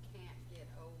just can't get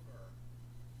over,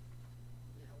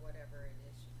 you know, whatever it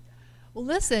is you've done. Well,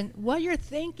 listen, what you're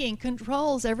thinking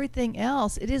controls everything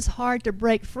else. It is hard to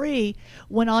break free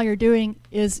when all you're doing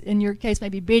is, in your case,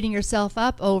 maybe beating yourself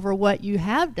up over what you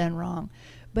have done wrong.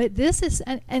 But this is,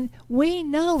 and we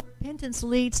know repentance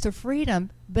leads to freedom,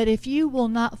 but if you will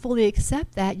not fully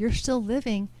accept that, you're still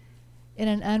living in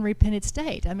an unrepented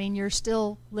state. I mean, you're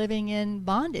still living in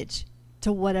bondage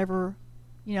to whatever,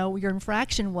 you know, your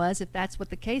infraction was, if that's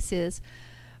what the case is.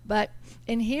 But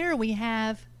in here we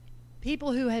have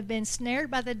people who have been snared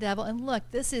by the devil, and look,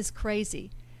 this is crazy.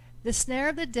 The snare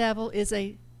of the devil is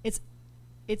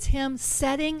it's him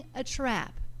setting a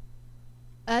trap,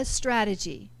 a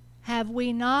strategy. Have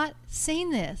we not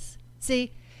seen this?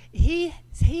 See, he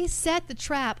set the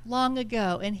trap long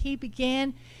ago, and he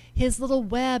began his little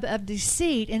web of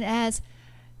deceit, and as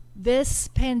this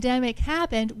pandemic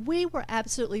happened, we were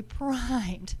absolutely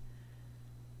primed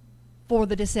for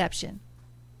the deception.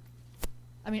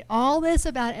 I mean, all this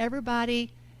about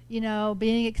everybody, you know,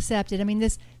 being accepted. I mean,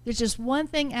 there's just one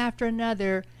thing after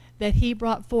another that he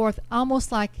brought forth,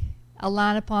 almost like a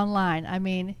line upon line. I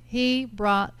mean, he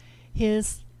brought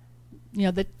his,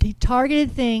 you know, he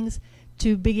targeted things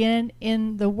to begin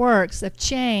in the works of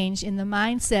change in the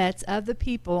mindsets of the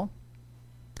people.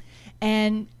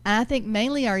 And I think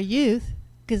mainly our youth,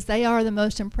 because they are the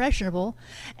most impressionable,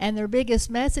 and their biggest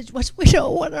message was, we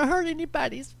don't want to hurt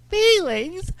anybody's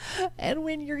feelings. And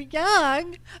when you're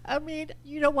young, I mean,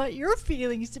 you don't want your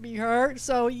feelings to be hurt,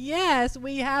 so yes,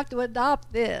 we have to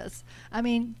adopt this. I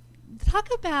mean, talk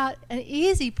about an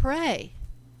easy prey.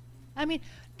 I mean,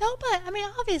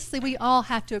 obviously we all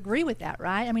have to agree with that,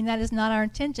 right? I mean, that is not our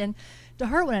intention, to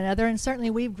hurt one another, and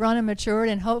certainly we've grown and matured,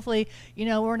 and hopefully, you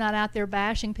know, we're not out there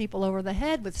bashing people over the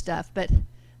head with stuff,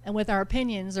 and with our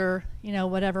opinions or, you know,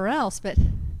 whatever else. But,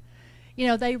 you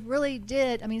know, they really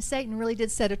did, I mean, Satan really did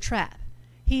set a trap.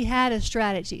 He had a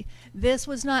strategy. This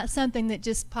was not something that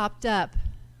just popped up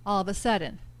all of a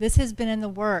sudden. This has been in the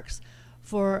works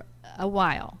for a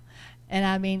while, and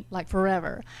I mean, like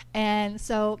forever. And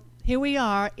so here we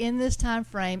are in this time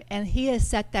frame, and he has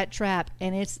set that trap,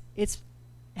 and it's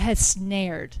has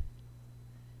snared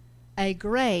a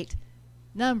great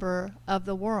number of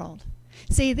the world.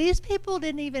 See, these people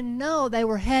didn't even know they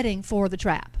were heading for the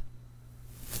trap,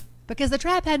 because the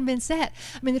trap hadn't been set.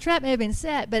 I mean, the trap may have been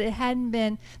set, but it hadn't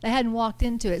been, they hadn't walked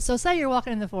into it. So say you're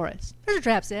walking in the forest. There's a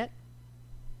trap set.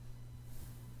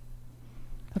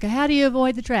 Okay, how do you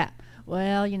avoid the trap?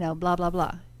 Well, you know, blah, blah,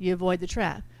 blah. You avoid the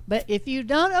trap. But if you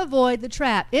don't avoid the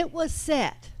trap, it was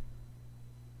set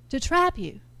to trap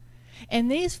you. And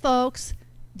these folks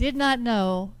did not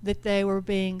know that they were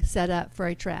being set up for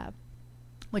a trap,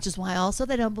 which is why also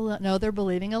they don't know they're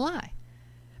believing a lie.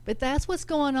 But that's what's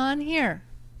going on here.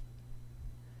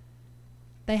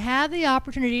 They have the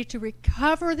opportunity to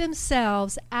recover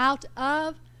themselves out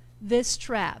of this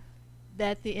trap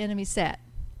that the enemy set,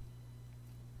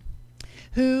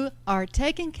 who are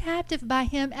taken captive by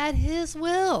him at his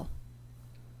will.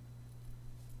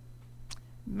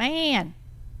 Man,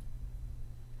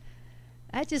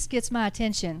 that just gets my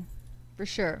attention for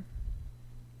sure.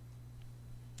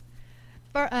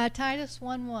 For, Titus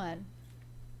 1:1.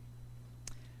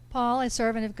 Paul, a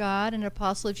servant of God and an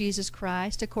apostle of Jesus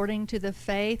Christ, according to the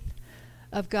faith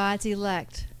of God's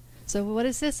elect. So what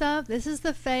is this of? This is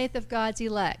the faith of God's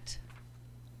elect.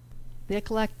 The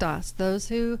eklektos, those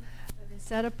who have been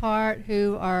set apart,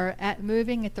 who are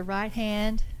moving at the right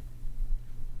hand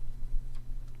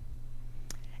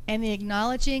and the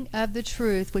acknowledging of the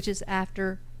truth, which is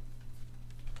after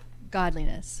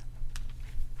godliness.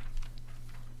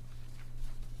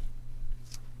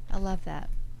 I love that.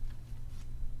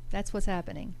 That's what's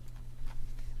happening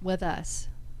with us.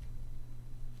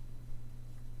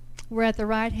 We're at the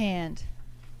right hand.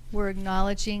 We're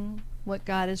acknowledging what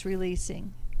God is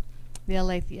releasing, the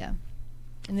aletheia.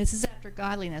 And this is after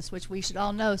godliness, which we should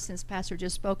all know since Pastor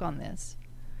just spoke on this.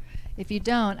 If you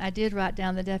don't, I did write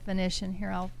down the definition.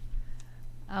 Here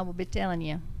I will be telling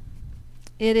you.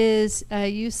 It is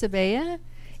eusebeia.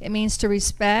 It means to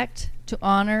respect, to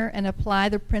honor, and apply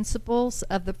the principles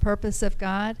of the purpose of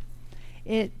God.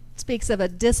 It speaks of a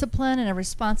discipline and a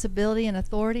responsibility and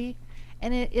authority,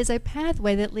 and it is a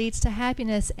pathway that leads to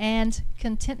happiness and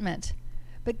contentment.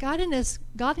 But godliness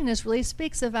really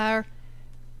speaks of our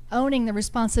owning the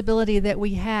responsibility that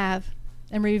we have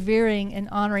and revering and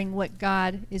honoring what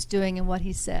God is doing and what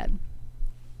He said.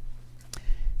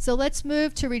 So let's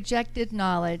move to rejected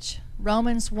knowledge.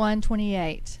 Romans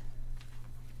 1:28.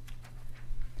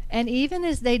 And even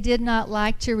as they did not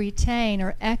like to retain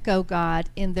or echo God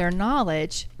in their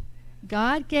knowledge,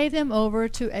 God gave them over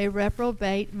to a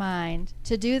reprobate mind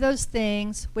to do those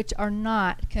things which are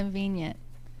not convenient.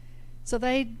 So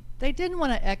they didn't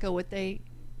want to echo what they'd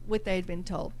been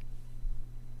told.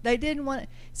 They didn't want to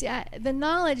see the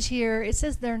knowledge here. It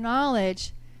says their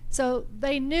knowledge, so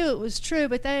they knew it was true,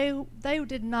 but they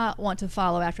did not want to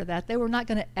follow after that. They were not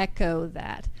going to echo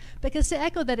that, because to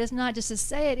echo that is not just to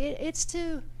say it; it's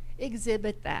to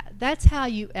exhibit that. That's how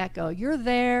you echo. You're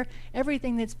there.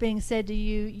 Everything that's being said to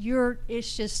you,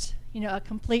 it's just a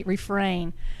complete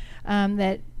refrain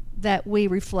that we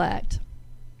reflect.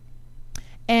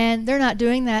 And they're not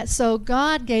doing that, so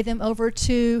God gave them over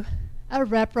to a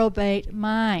reprobate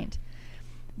mind.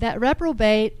 That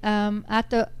reprobate,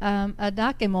 adakemos,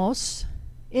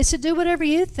 is to do whatever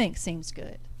you think seems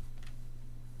good.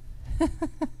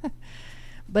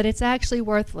 But it's actually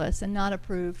worthless and not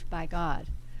approved by God.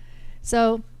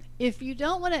 So if you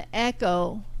don't want to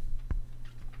echo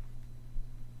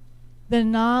the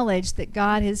knowledge that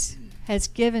God has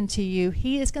given to you,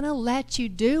 He is going to let you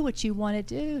do what you want to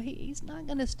do. He's not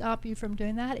going to stop you from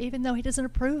doing that, even though He doesn't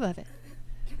approve of it.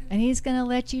 And He's going to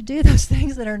let you do those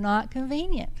things that are not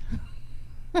convenient.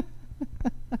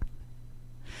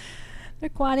 They're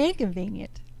quite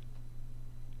inconvenient.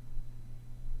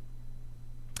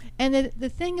 And the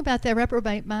thing about that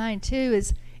reprobate mind, too,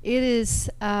 is it is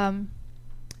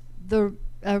the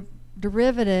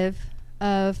derivative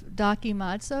of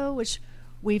dokimazo, which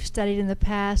we've studied in the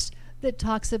past, that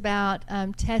talks about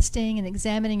testing and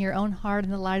examining your own heart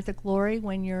in the light of the glory.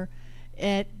 When you're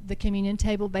at the communion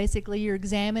table, basically you're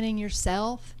examining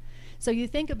yourself. So you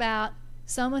think about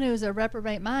someone who's a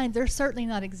reprobate mind, they're certainly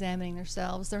not examining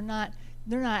themselves. They're not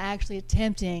actually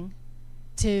attempting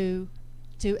to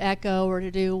echo or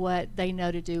to do what they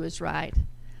know to do is right.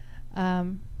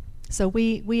 So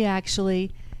we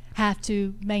actually have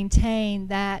to maintain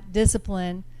that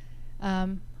discipline,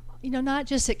 not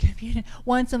just at communion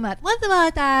once a month. Once a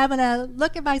month I'm going to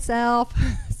look at myself,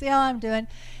 see how I'm doing.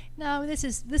 No, this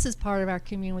is part of our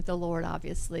communion with the Lord,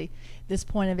 obviously, this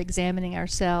point of examining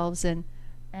ourselves.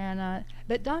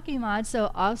 But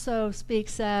dokimazo also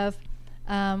speaks of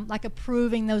like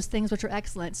approving those things which are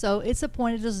excellent. So it's a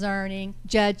point of discerning,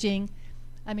 judging.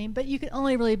 But you can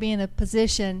only really be in a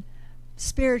position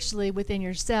spiritually within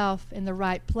yourself in the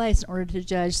right place in order to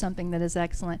judge something that is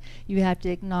excellent. You have to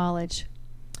acknowledge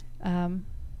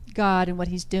God and what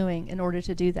He's doing in order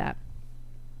to do that.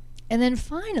 And then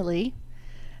finally,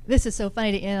 this is so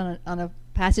funny to end on a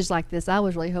passage like this. I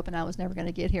was really hoping I was never going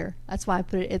to get here. That's why I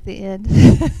put it at the end.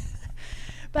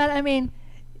 But I'm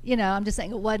just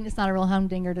saying it's not a real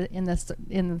humdinger to end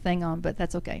the thing on, but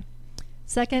that's okay.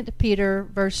 2 Peter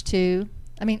verse 2.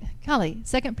 2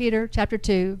 Peter chapter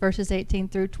 2, verses 18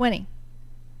 through 20.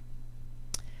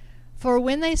 For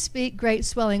when they speak great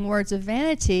swelling words of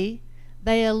vanity,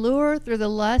 they allure through the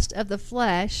lust of the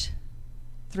flesh,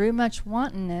 through much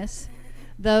wantonness,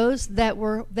 those that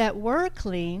were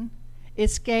clean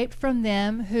escaped from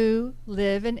them who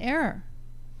live in error.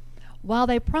 While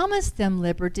they promise them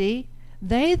liberty,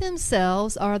 they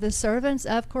themselves are the servants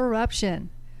of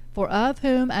corruption. For of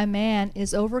whom a man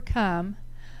is overcome,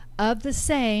 of the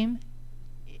same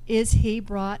is he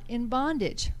brought in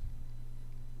bondage.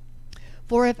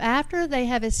 For if after they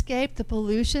have escaped the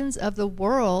pollutions of the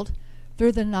world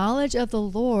through the knowledge of the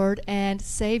Lord and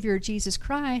Savior Jesus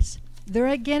Christ, they're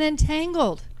again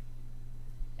entangled,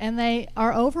 and they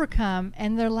are overcome,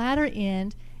 and their latter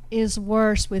end is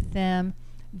worse with them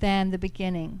than the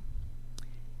beginning.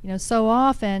 So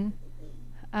often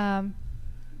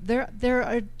there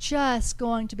are just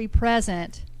going to be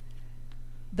present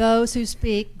those who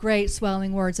speak great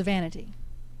swelling words of vanity,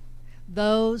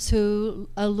 those who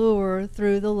allure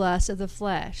through the lust of the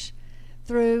flesh,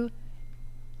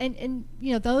 and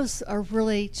those are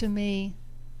really, to me,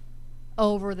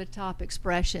 over the top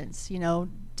expressions,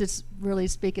 just really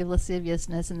speak of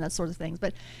lasciviousness and that sort of things.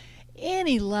 But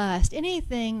any lust,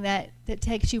 anything that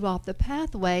takes you off the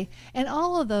pathway, and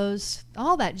all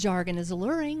that jargon is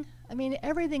alluring. I mean,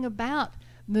 everything about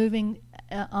moving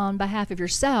on behalf of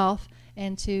yourself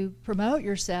and to promote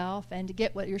yourself and to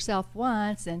get what yourself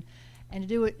wants and to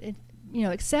do it,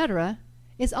 etc.,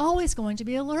 is always going to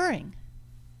be alluring.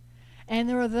 And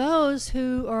there are those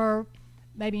who are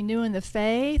maybe new in the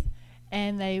faith,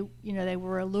 and they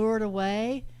were allured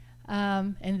away,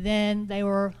 and then they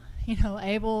were,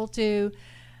 able to,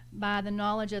 by the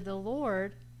knowledge of the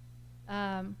Lord,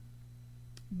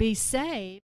 be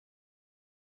saved.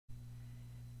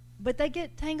 But they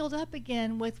get tangled up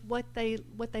again with what they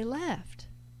left,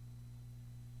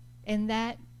 and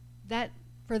that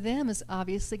for them is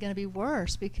obviously going to be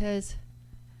worse because,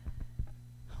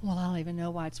 well, I don't even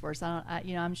know why it's worse.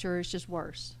 I'm sure it's just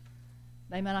worse.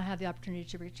 They may not have the opportunity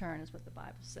to return, is what the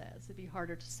Bible says. It'd be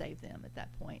harder to save them at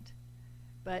that point.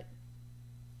 But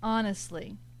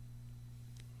honestly,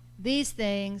 these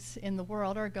things in the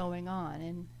world are going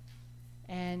on,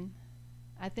 and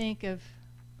I think of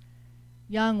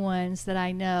young ones that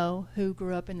I know who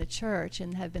grew up in the church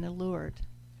and have been allured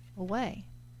away.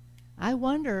 I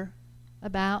wonder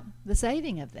about the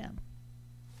saving of them.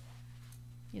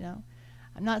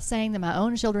 I'm not saying that my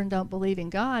own children don't believe in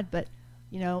God, but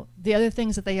the other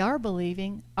things that they are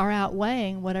believing are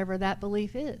outweighing whatever that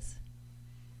belief is.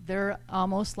 They're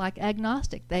almost like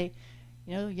agnostic. They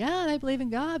believe in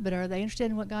God, but are they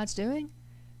interested in what God's doing?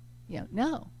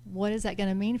 No. What is that going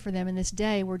to mean for them in this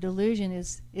day where delusion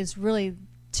is really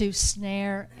to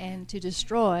snare and to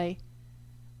destroy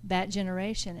that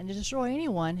generation and to destroy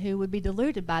anyone who would be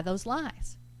deluded by those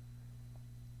lies?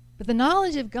 But the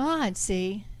knowledge of God,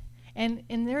 see, and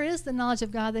there is the knowledge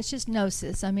of God that's just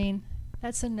gnosis. I mean,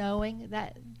 that's a knowing.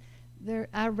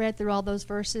 I read through all those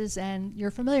verses, and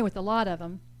you're familiar with a lot of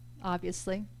them,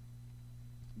 obviously.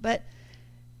 But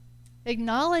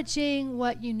acknowledging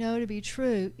what you know to be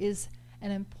true is an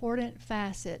important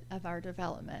facet of our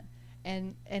development,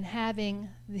 and having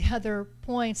the other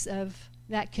points of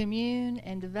that commune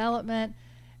and development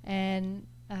and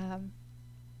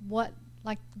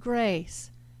like grace,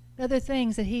 the other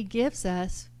things that he gives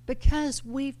us because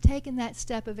we've taken that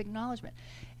step of acknowledgement.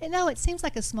 And no, it seems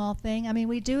like a small thing. I mean,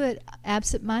 we do it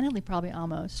absent-mindedly, probably,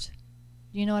 almost.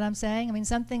 You know what I'm saying? I mean,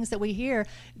 some things that we hear,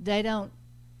 they don't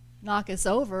knock us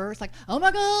over. It's like, oh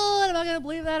my God, am I going to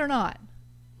believe that or not?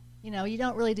 You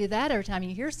don't really do that every time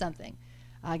you hear something.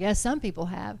 I guess some people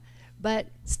have. But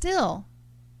still,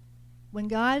 when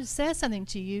God says something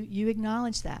to you, you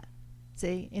acknowledge that.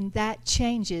 See? And that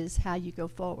changes how you go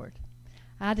forward.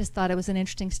 I just thought it was an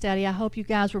interesting study. I hope you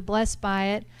guys were blessed by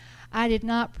it. I did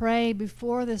not pray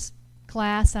before this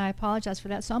class. I apologize for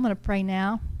that, so I'm going to pray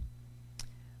now.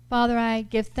 Father, I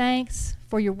give thanks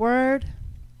for your word.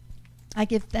 I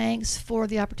give thanks for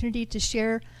the opportunity to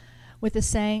share with the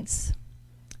saints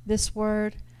this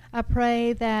word. I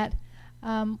pray that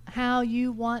how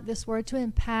you want this word to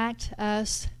impact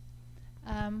us,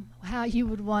 how you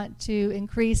would want to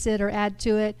increase it or add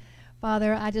to it.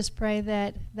 Father, I just pray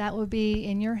that that will be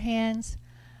in your hands.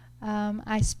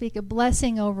 I speak a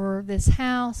blessing over this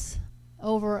house,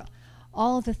 over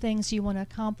all of the things you want to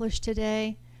accomplish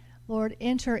today. Lord,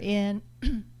 enter in.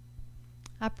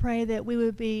 I pray that we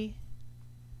would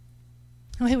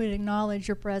acknowledge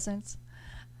your presence.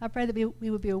 I pray that we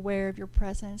would be aware of your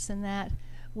presence and that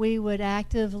we would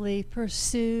actively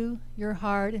pursue your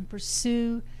heart and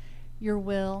pursue your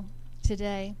will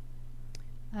today.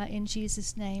 In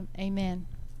Jesus' name, amen.